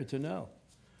Spirit to know.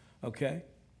 Okay?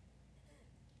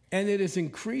 And it is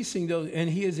increasing those, and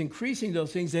he is increasing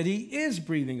those things that he is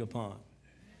breathing upon.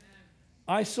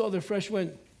 I saw the fresh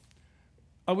wind.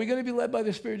 Are we going to be led by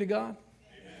the Spirit of God?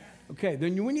 Amen. Okay,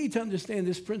 then we need to understand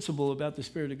this principle about the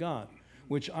Spirit of God,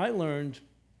 which I learned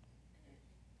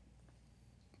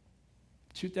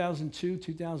 2002,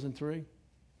 2003.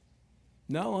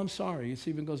 No, I'm sorry. It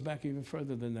even goes back even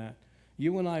further than that.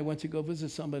 You and I went to go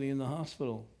visit somebody in the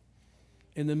hospital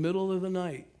in the middle of the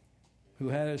night who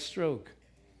had a stroke.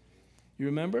 You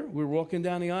remember? We were walking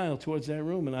down the aisle towards that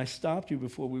room, and I stopped you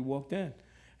before we walked in.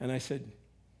 And I said,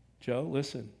 Joe,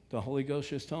 listen, the Holy Ghost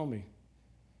just told me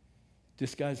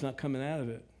this guy's not coming out of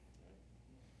it.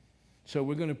 So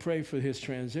we're going to pray for his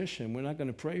transition. We're not going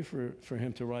to pray for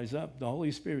him to rise up. The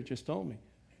Holy Spirit just told me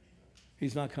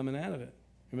he's not coming out of it.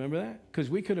 Remember that? Because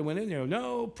we could have went in there,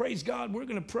 no, praise God, we're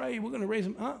going to pray, we're going to raise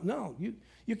him. No,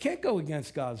 you can't go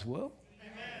against God's will.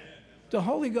 Amen. The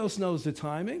Holy Ghost knows the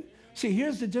timing. See,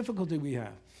 here's the difficulty we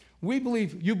have.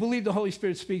 You believe the Holy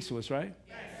Spirit speaks to us, right?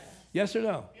 Yes. Yes or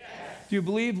no? Yes. Do you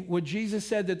believe what Jesus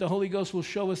said, that the Holy Ghost will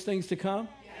show us things to come?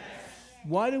 Yes.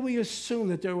 Why do we assume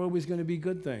that there are always going to be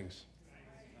good things?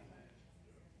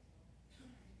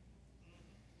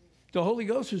 The Holy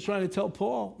Ghost was trying to tell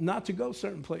Paul not to go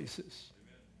certain places.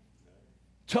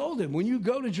 Told him, when you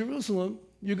go to Jerusalem,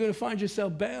 you're going to find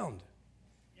yourself bound.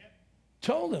 Yep.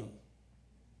 Told him.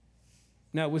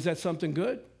 Now, was that something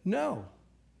good? No.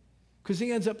 Because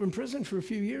he ends up in prison for a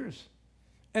few years.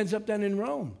 Ends up then in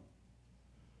Rome.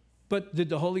 But did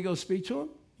the Holy Ghost speak to him?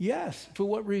 Yes. For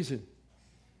what reason?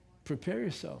 Prepare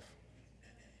yourself.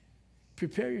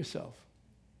 Prepare yourself.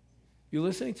 You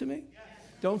listening to me? Yes.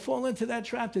 Don't fall into that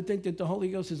trap to think that the Holy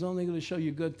Ghost is only going to show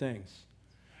you good things.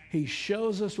 He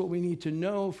shows us what we need to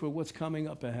know for what's coming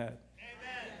up ahead.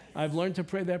 Amen. I've learned to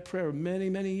pray that prayer many,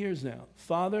 many years now.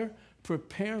 Father,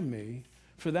 prepare me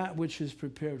for that which is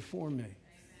prepared for me. Amen.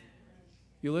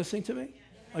 You listening to me?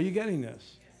 Yes. Are you getting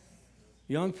this? Yes.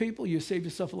 Young people, you save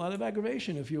yourself a lot of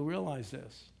aggravation if you realize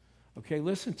this. Okay,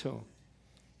 listen to him.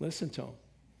 Listen to him.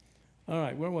 All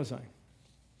right, where was I?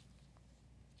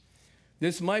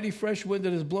 This mighty fresh wind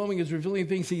that is blowing is revealing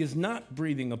things he is not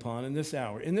breathing upon in this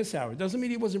hour. In this hour. It doesn't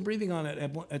mean he wasn't breathing on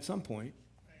it at some point.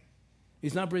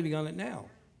 He's not breathing on it now.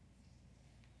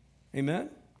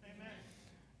 Amen? Amen?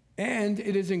 And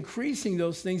it is increasing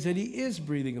those things that he is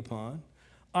breathing upon.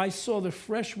 I saw the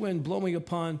fresh wind blowing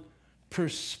upon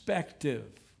perspective.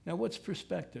 Now, what's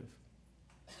perspective?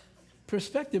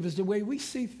 Perspective is the way we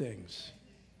see things.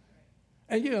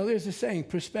 And, there's a saying,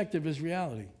 perspective is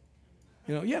reality.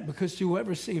 Because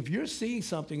if you're seeing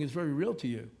something, it's very real to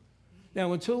you.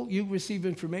 Now, until you receive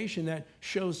information that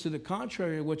shows to the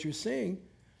contrary of what you're seeing,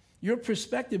 your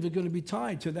perspective is going to be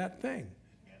tied to that thing.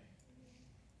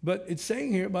 But it's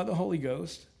saying here by the Holy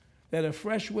Ghost that a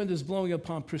fresh wind is blowing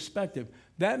upon perspective.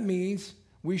 That means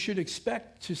we should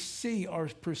expect to see our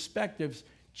perspectives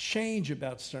change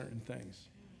about certain things.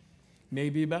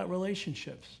 Maybe about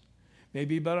relationships.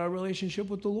 Maybe about our relationship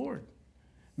with the Lord.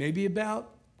 Maybe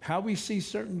about how we see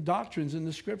certain doctrines in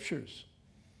the scriptures,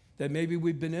 that maybe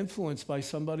we've been influenced by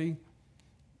somebody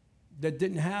that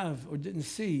didn't have or didn't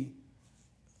see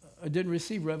or didn't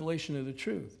receive revelation of the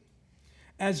truth.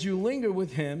 As you linger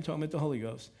with him, talking about the Holy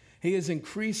Ghost,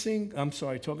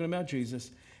 talking about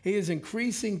Jesus, he is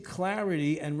increasing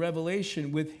clarity and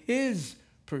revelation with his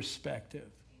perspective.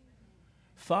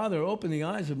 Father, open the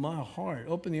eyes of my heart,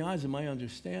 open the eyes of my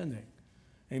understanding.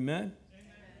 Amen?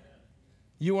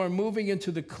 You are moving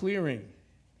into the clearing,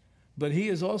 but he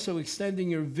is also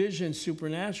extending your vision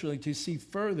supernaturally to see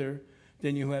further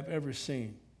than you have ever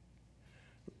seen.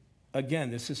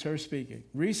 Again, this is her speaking.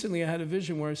 Recently, I had a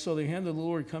vision where I saw the hand of the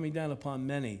Lord coming down upon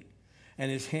many, and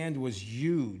his hand was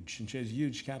huge, and she has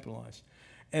huge capitalized.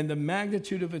 And the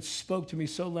magnitude of it spoke to me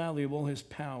so loudly of all his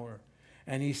power.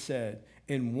 And he said,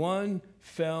 in one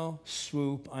fell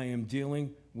swoop, I am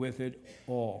dealing with it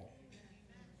all.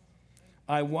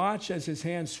 I watched as his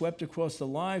hand swept across the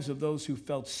lives of those who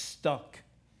felt stuck.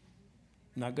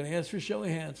 I'm not going to ask for show of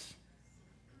hands,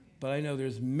 but I know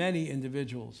there's many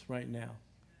individuals right now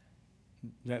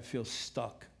that feel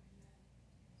stuck.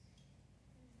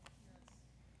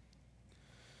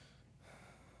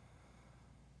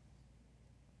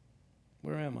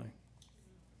 Where am I?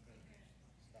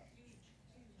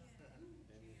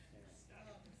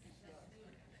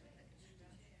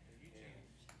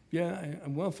 Yeah,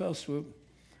 one fell swoop.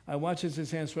 I watched as his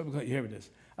hand swept. Here it is.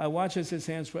 I watched as his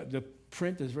hand swept. The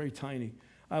print is very tiny.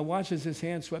 I watched as his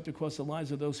hand swept across the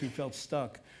lives of those who felt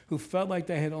stuck, who felt like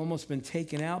they had almost been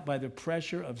taken out by the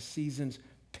pressure of seasons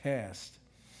past,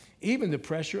 even the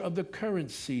pressure of the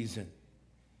current season.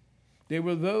 There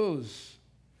were those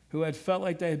who had felt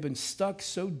like they had been stuck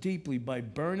so deeply by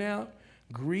burnout,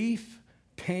 grief,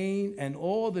 pain, and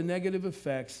all the negative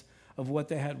effects of what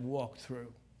they had walked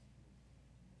through.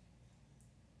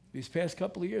 These past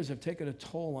couple of years have taken a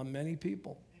toll on many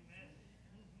people.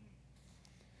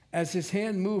 As his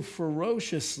hand moved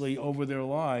ferociously over their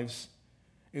lives,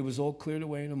 it was all cleared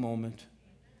away in a moment.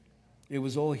 It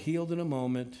was all healed in a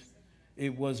moment.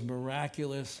 It was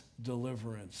miraculous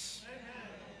deliverance.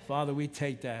 Father, we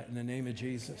take that in the name of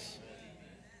Jesus.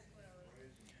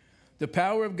 The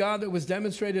power of God that was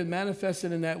demonstrated and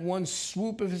manifested in that one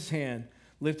swoop of his hand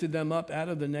lifted them up out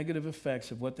of the negative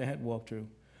effects of what they had walked through,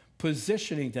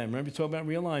 positioning them, remember we talked about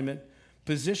realignment,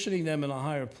 positioning them in a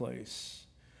higher place.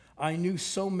 I knew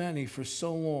so many for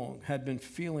so long had been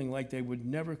feeling like they would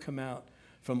never come out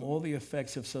from all the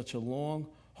effects of such a long,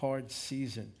 hard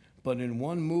season. But in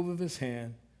one move of his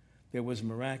hand, there was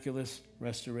miraculous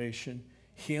restoration,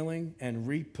 healing, and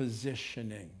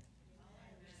repositioning.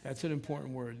 That's an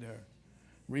important word there.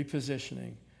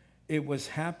 Repositioning. It was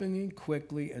happening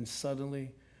quickly and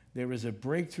suddenly. There was a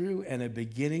breakthrough and a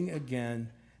beginning again,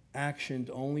 actioned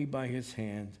only by his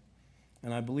hand.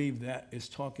 And I believe that is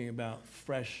talking about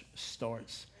fresh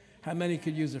starts. How many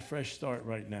could use a fresh start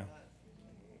right now?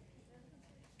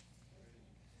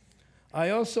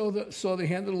 I also saw the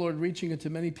hand of the Lord reaching into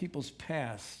many people's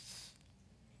pasts.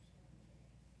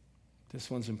 This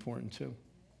one's important too.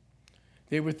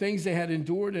 They were things they had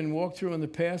endured and walked through in the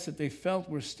past that they felt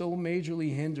were still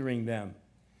majorly hindering them.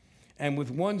 And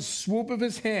with one swoop of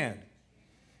his hand,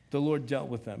 the Lord dealt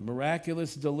with them.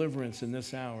 Miraculous deliverance in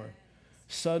this hour.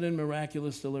 Sudden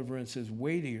miraculous deliverance is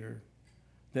weightier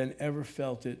than ever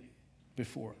felt it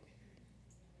before.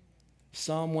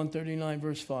 Psalm 139,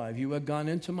 verse 5, you have gone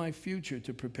into my future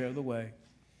to prepare the way,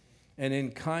 and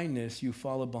in kindness you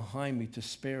follow behind me to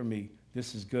spare me,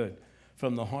 this is good,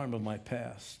 from the harm of my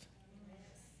past.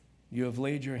 You have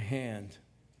laid your hand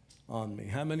on me.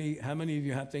 How many of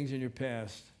you have things in your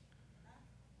past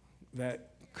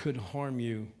that could harm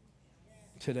you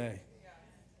today?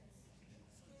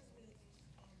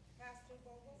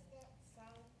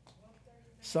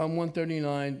 Psalm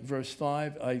 139, verse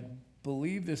 5, I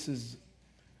believe this is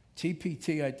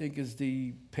TPT, I think is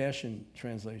the Passion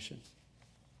Translation.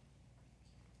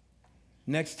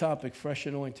 Next topic, fresh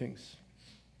anointings.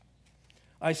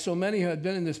 I saw many who had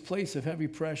been in this place of heavy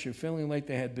pressure, feeling like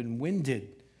they had been winded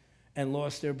and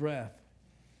lost their breath.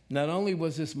 Not only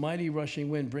was this mighty rushing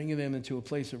wind bringing them into a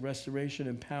place of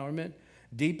restoration, empowerment,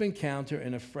 deep encounter,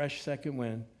 and a fresh second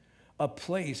wind, a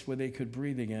place where they could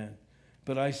breathe again,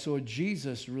 but I saw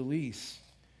Jesus release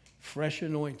fresh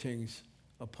anointings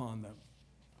upon them.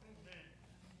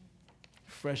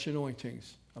 Fresh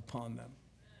anointings upon them.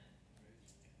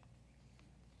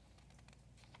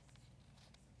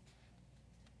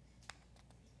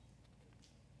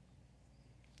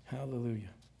 Hallelujah.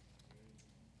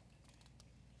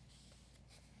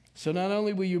 So not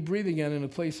only will you breathe again in a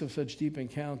place of such deep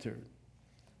encounter,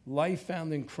 life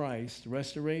found in Christ,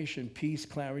 restoration, peace,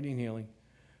 clarity, and healing,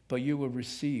 but you will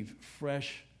receive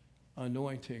fresh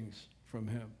anointings from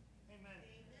him. Amen.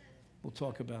 We'll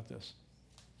talk about this.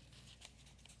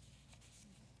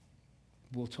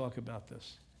 We'll talk about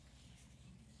this.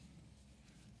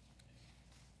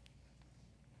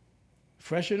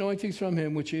 Fresh anointings from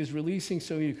him, which he is releasing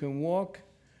so you can walk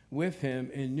with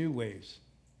him in new ways.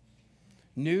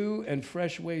 New and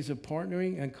fresh ways of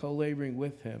partnering and co-laboring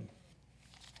with him.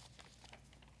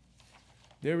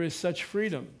 There is such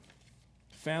freedom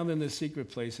found in the secret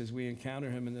place as we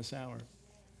encounter him in this hour.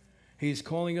 He's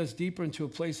calling us deeper into a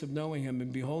place of knowing him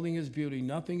and beholding his beauty.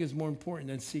 Nothing is more important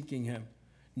than seeking him,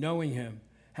 knowing him,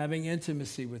 having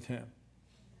intimacy with him.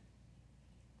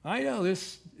 I know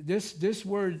this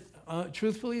word,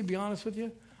 truthfully, to be honest with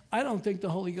you, I don't think the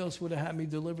Holy Ghost would have had me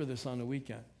deliver this on the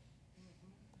weekend.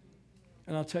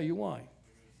 And I'll tell you why.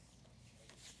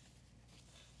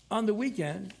 On the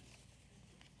weekend,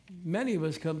 many of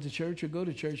us come to church or go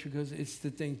to church because it's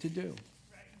the thing to do.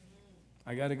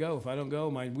 I got to go. If I don't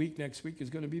go, my week next week is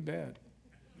going to be bad.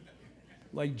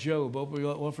 Like Job,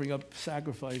 offering up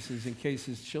sacrifices in case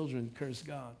his children curse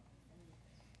God.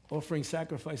 Offering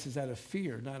sacrifices out of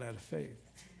fear, not out of faith.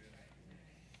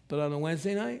 But on a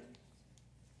Wednesday night,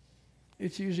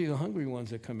 it's usually the hungry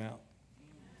ones that come out.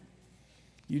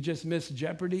 You just missed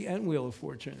Jeopardy and Wheel of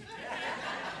Fortune.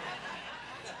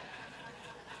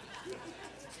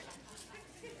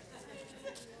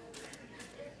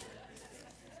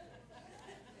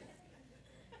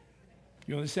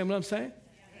 You understand what I'm saying?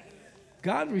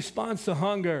 God responds to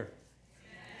hunger.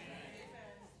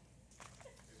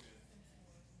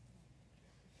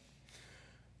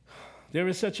 There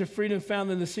is such a freedom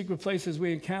found in the secret place as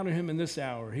we encounter him in this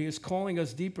hour. He is calling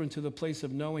us deeper into the place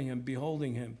of knowing him,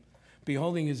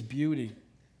 beholding his beauty.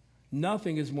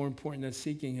 Nothing is more important than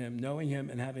seeking him, knowing him,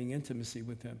 and having intimacy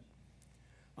with him.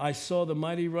 I saw the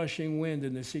mighty rushing wind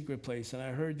in the secret place, and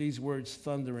I heard these words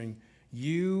thundering,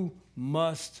 you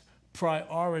must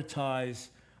prioritize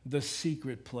the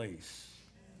secret place.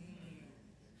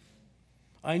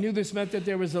 I knew this meant that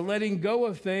there was a letting go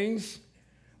of things,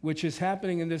 which is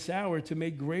happening in this hour to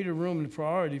make greater room and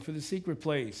priority for the secret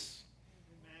place.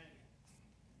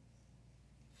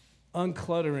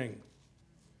 Uncluttering.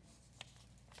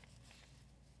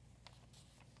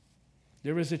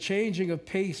 There is a changing of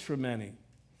pace for many.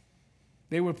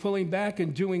 They were pulling back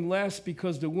and doing less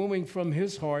because the wooing from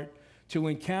his heart to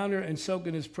encounter and soak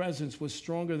in his presence was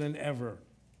stronger than ever.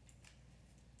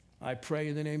 I pray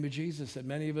in the name of Jesus that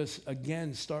many of us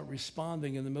again start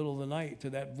responding in the middle of the night to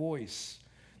that voice.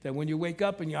 That when you wake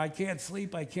up and I can't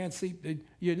sleep,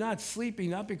 you're not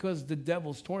sleeping not because the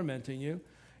devil's tormenting you,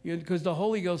 because the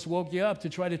Holy Ghost woke you up to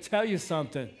try to tell you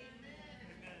something.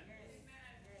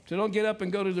 So don't get up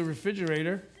and go to the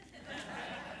refrigerator.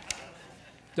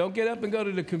 Don't get up and go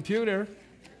to the computer.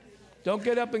 Don't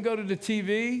get up and go to the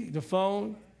TV, the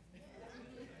phone.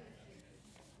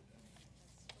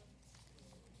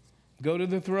 Go to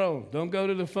the throne. Don't go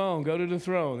to the phone. Go to the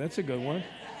throne. That's a good one.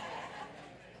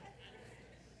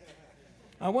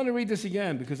 I want to read this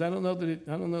again because I don't know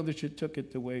that you took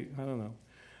it the way, I don't know.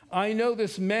 I know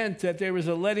this meant that there is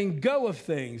a letting go of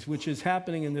things, which is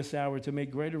happening in this hour to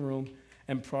make greater room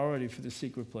and priority for the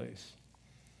secret place.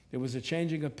 There was a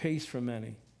changing of pace for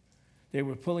many. They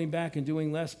were pulling back and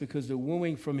doing less because the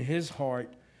wooing from his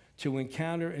heart to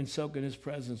encounter and soak in his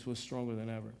presence was stronger than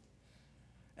ever.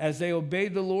 As they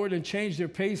obeyed the Lord and changed their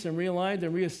pace and realigned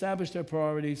and reestablished their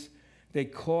priorities, they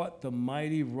caught the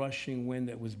mighty rushing wind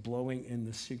that was blowing in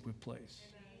the secret place.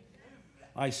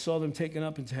 I saw them taken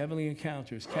up into heavenly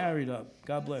encounters, carried up,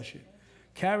 God bless you,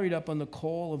 carried up on the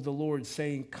call of the Lord,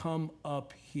 saying, come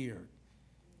up here.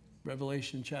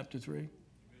 Revelation chapter 3.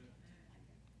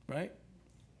 Right?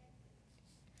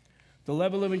 The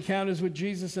level of encounters with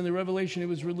Jesus and the revelation he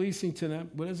was releasing to them.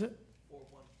 What is it?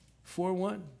 4:1.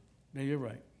 4:1? No, you're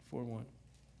right. 4:1.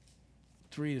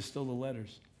 3 is still the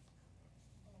letters.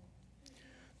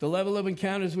 The level of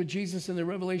encounters with Jesus and the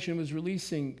revelation he was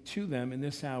releasing to them in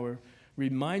this hour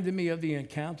reminded me of the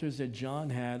encounters that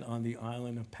John had on the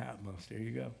island of Patmos. There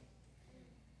you go.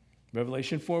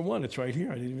 Revelation 4:1. It's right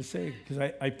here. I didn't even say it because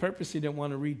I purposely didn't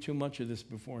want to read too much of this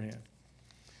beforehand.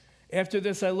 After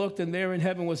this, I looked, and there in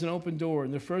heaven was an open door.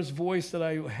 And the first voice that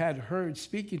I had heard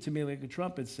speaking to me like a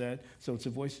trumpet said, so it's a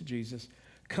voice of Jesus,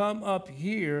 come up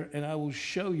here, and I will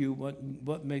show you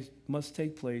what must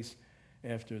take place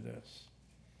after this.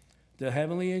 The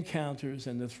heavenly encounters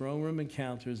and the throne room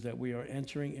encounters that we are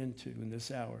entering into in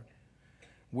this hour,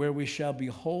 where we shall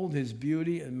behold his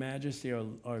beauty and majesty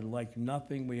are like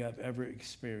nothing we have ever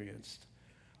experienced.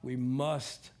 We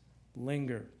must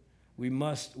linger. We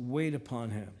must wait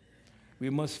upon him. We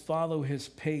must follow his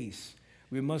pace.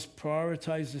 We must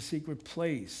prioritize the secret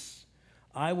place.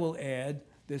 I will add,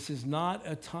 this is not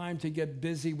a time to get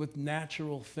busy with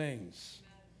natural things.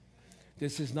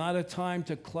 This is not a time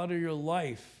to clutter your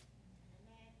life.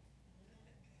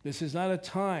 This is not a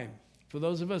time for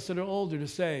those of us that are older to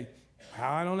say,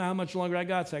 I don't know how much longer I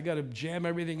got, so I got to jam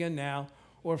everything in now.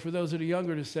 Or for those that are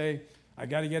younger to say, I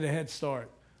got to get a head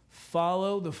start.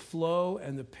 Follow the flow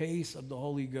and the pace of the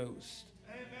Holy Ghost.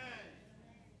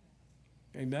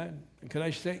 Amen. And can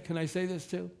I say this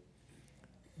too?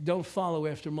 Don't follow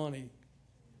after money.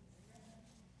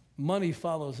 Money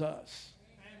follows us.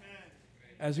 Amen.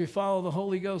 As we follow the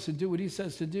Holy Ghost and do what he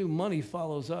says to do, money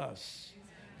follows us.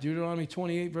 Deuteronomy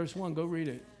 28, verse 1, go read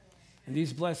it. And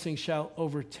these blessings shall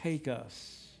overtake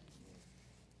us.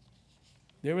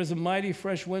 There is a mighty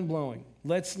fresh wind blowing.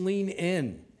 Let's lean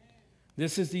in.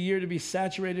 This is the year to be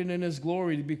saturated in his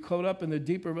glory, to be caught up in the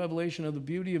deeper revelation of the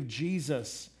beauty of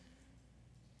Jesus.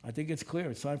 I think it's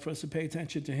clear. It's time for us to pay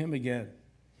attention to him again.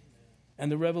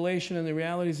 And the revelation and the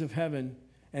realities of heaven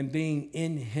and being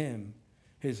in him,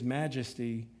 his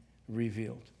majesty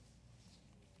revealed.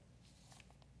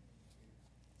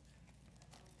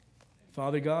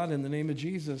 Father God, in the name of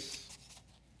Jesus,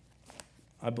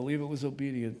 I believe it was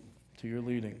obedient to your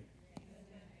leading.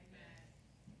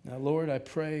 Now, Lord, I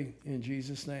pray in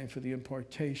Jesus' name for the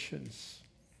impartations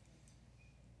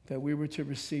that we were to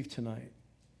receive tonight.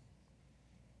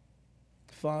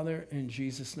 Father, in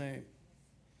Jesus' name,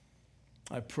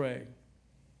 I pray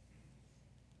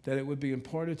that it would be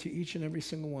imparted to each and every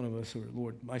single one of us,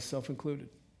 Lord, myself included,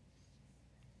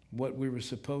 what we were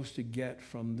supposed to get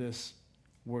from this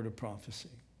word of prophecy.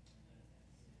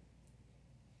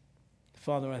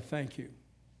 Father, I thank you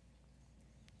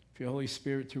for your Holy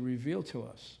Spirit to reveal to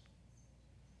us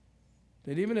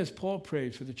that even as Paul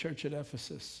prayed for the church at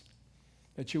Ephesus,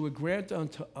 that you would grant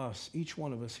unto us, each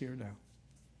one of us here now,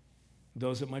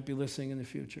 those that might be listening in the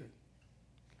future.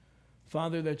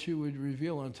 Father, that you would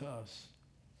reveal unto us,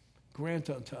 grant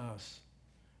unto us,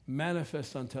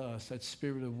 manifest unto us that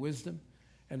spirit of wisdom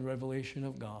and revelation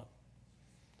of God.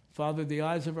 Father, the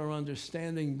eyes of our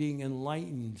understanding being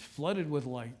enlightened, flooded with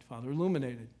light, Father,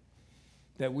 illuminated,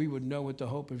 that we would know what the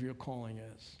hope of your calling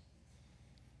is.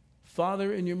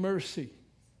 Father, in your mercy,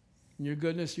 in your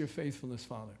goodness, your faithfulness,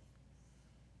 Father,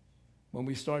 when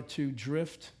we start to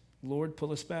drift, Lord,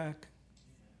 pull us back.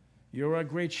 You're our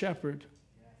great shepherd.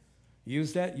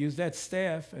 Use that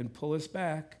staff and pull us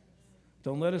back.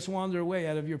 Don't let us wander away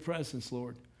out of your presence,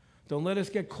 Lord. Don't let us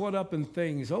get caught up in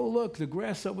things. Oh, look, the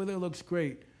grass over there looks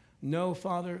great. No,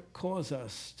 Father, cause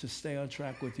us to stay on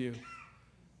track with you.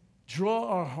 Draw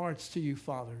our hearts to you,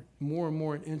 Father, more and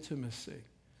more in intimacy.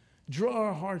 Draw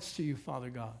our hearts to you, Father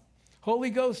God. Holy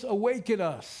Ghost, awaken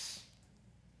us.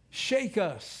 Shake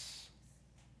us,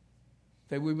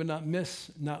 that we would not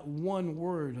miss not one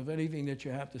word of anything that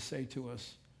you have to say to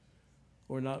us,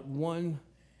 or not one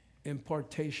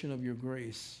impartation of your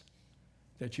grace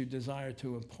that you desire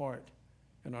to impart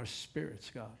in our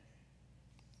spirits, God.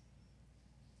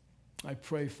 I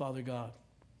pray, Father God,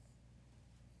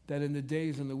 that in the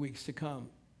days and the weeks to come,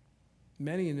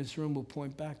 many in this room will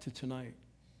point back to tonight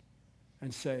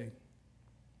and say,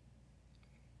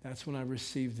 that's when I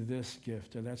received this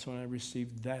gift, or that's when I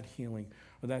received that healing,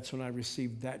 or that's when I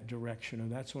received that direction, or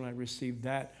that's when I received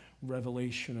that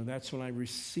revelation, or that's when I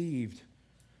received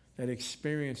that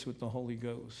experience with the Holy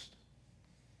Ghost.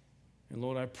 And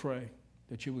Lord, I pray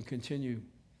that you would continue,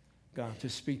 God, to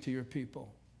speak to your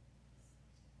people.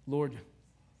 Lord,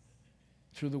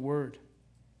 through the word,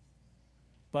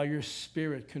 by your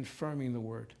Spirit confirming the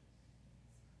word.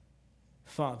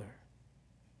 Father,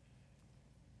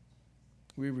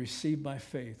 we receive by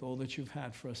faith all that you've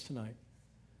had for us tonight.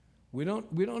 We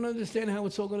don't understand how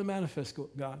it's all going to manifest,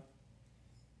 God.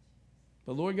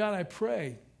 But Lord God, I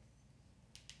pray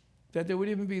that there would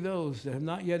even be those that have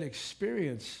not yet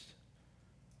experienced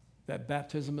that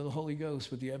baptism of the Holy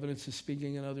Ghost with the evidence of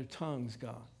speaking in other tongues,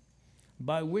 God,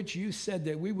 by which you said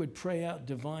that we would pray out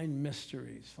divine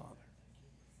mysteries, Father.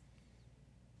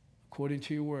 According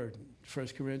to your word, 1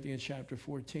 Corinthians chapter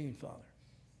 14, Father.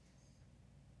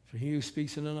 For he who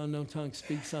speaks in an unknown tongue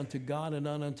speaks unto God and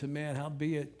not unto man.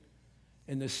 Howbeit,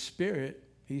 in the Spirit,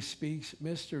 he speaks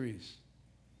mysteries.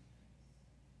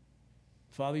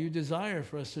 Father, you desire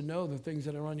for us to know the things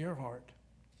that are on your heart.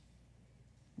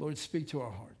 Lord, speak to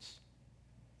our hearts.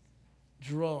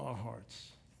 Draw our hearts.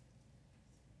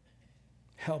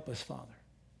 Help us, Father,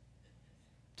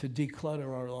 to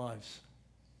declutter our lives,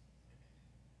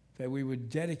 that we would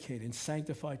dedicate and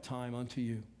sanctify time unto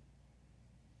you.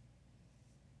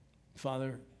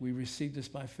 Father, we receive this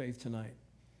by faith tonight.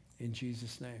 In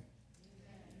Jesus' name.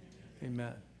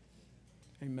 Amen.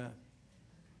 Amen.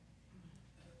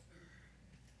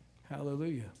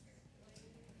 Hallelujah.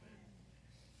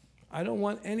 I don't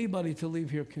want anybody to leave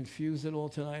here confused at all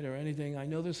tonight or anything. I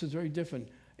know this is very different.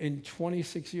 In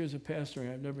 26 years of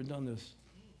pastoring, I've never done this.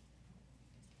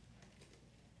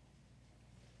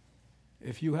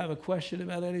 If you have a question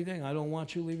about anything, I don't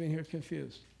want you leaving here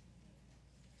confused.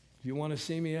 If you want to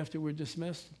see me after we're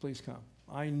dismissed, please come.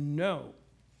 I know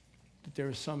that there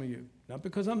are some of you, not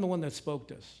because I'm the one that spoke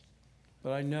this,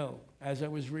 but I know, as I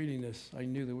was reading this, I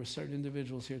knew there were certain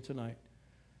individuals here tonight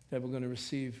that were going to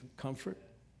receive comfort,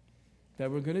 that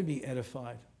were going to be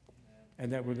edified,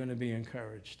 and that were going to be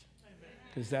encouraged.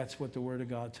 Because that's what the Word of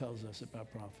God tells us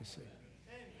about prophecy.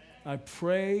 I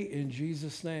pray in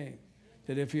Jesus' name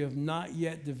that if you have not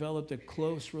yet developed a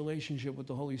close relationship with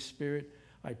the Holy Spirit,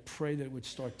 I pray that it would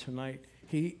start tonight.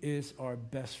 He is our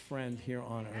best friend here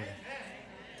on earth.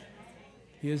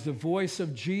 He is the voice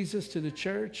of Jesus to the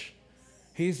church.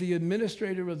 He's the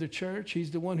administrator of the church.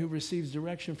 He's the one who receives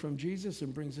direction from Jesus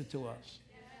and brings it to us.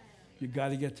 You've got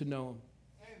to get to know him.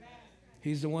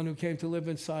 He's the one who came to live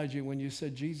inside you when you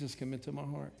said, Jesus, come into my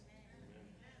heart.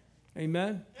 Amen?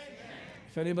 Amen?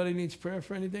 If anybody needs prayer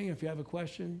for anything, if you have a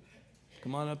question,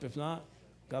 come on up. If not,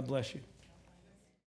 God bless you.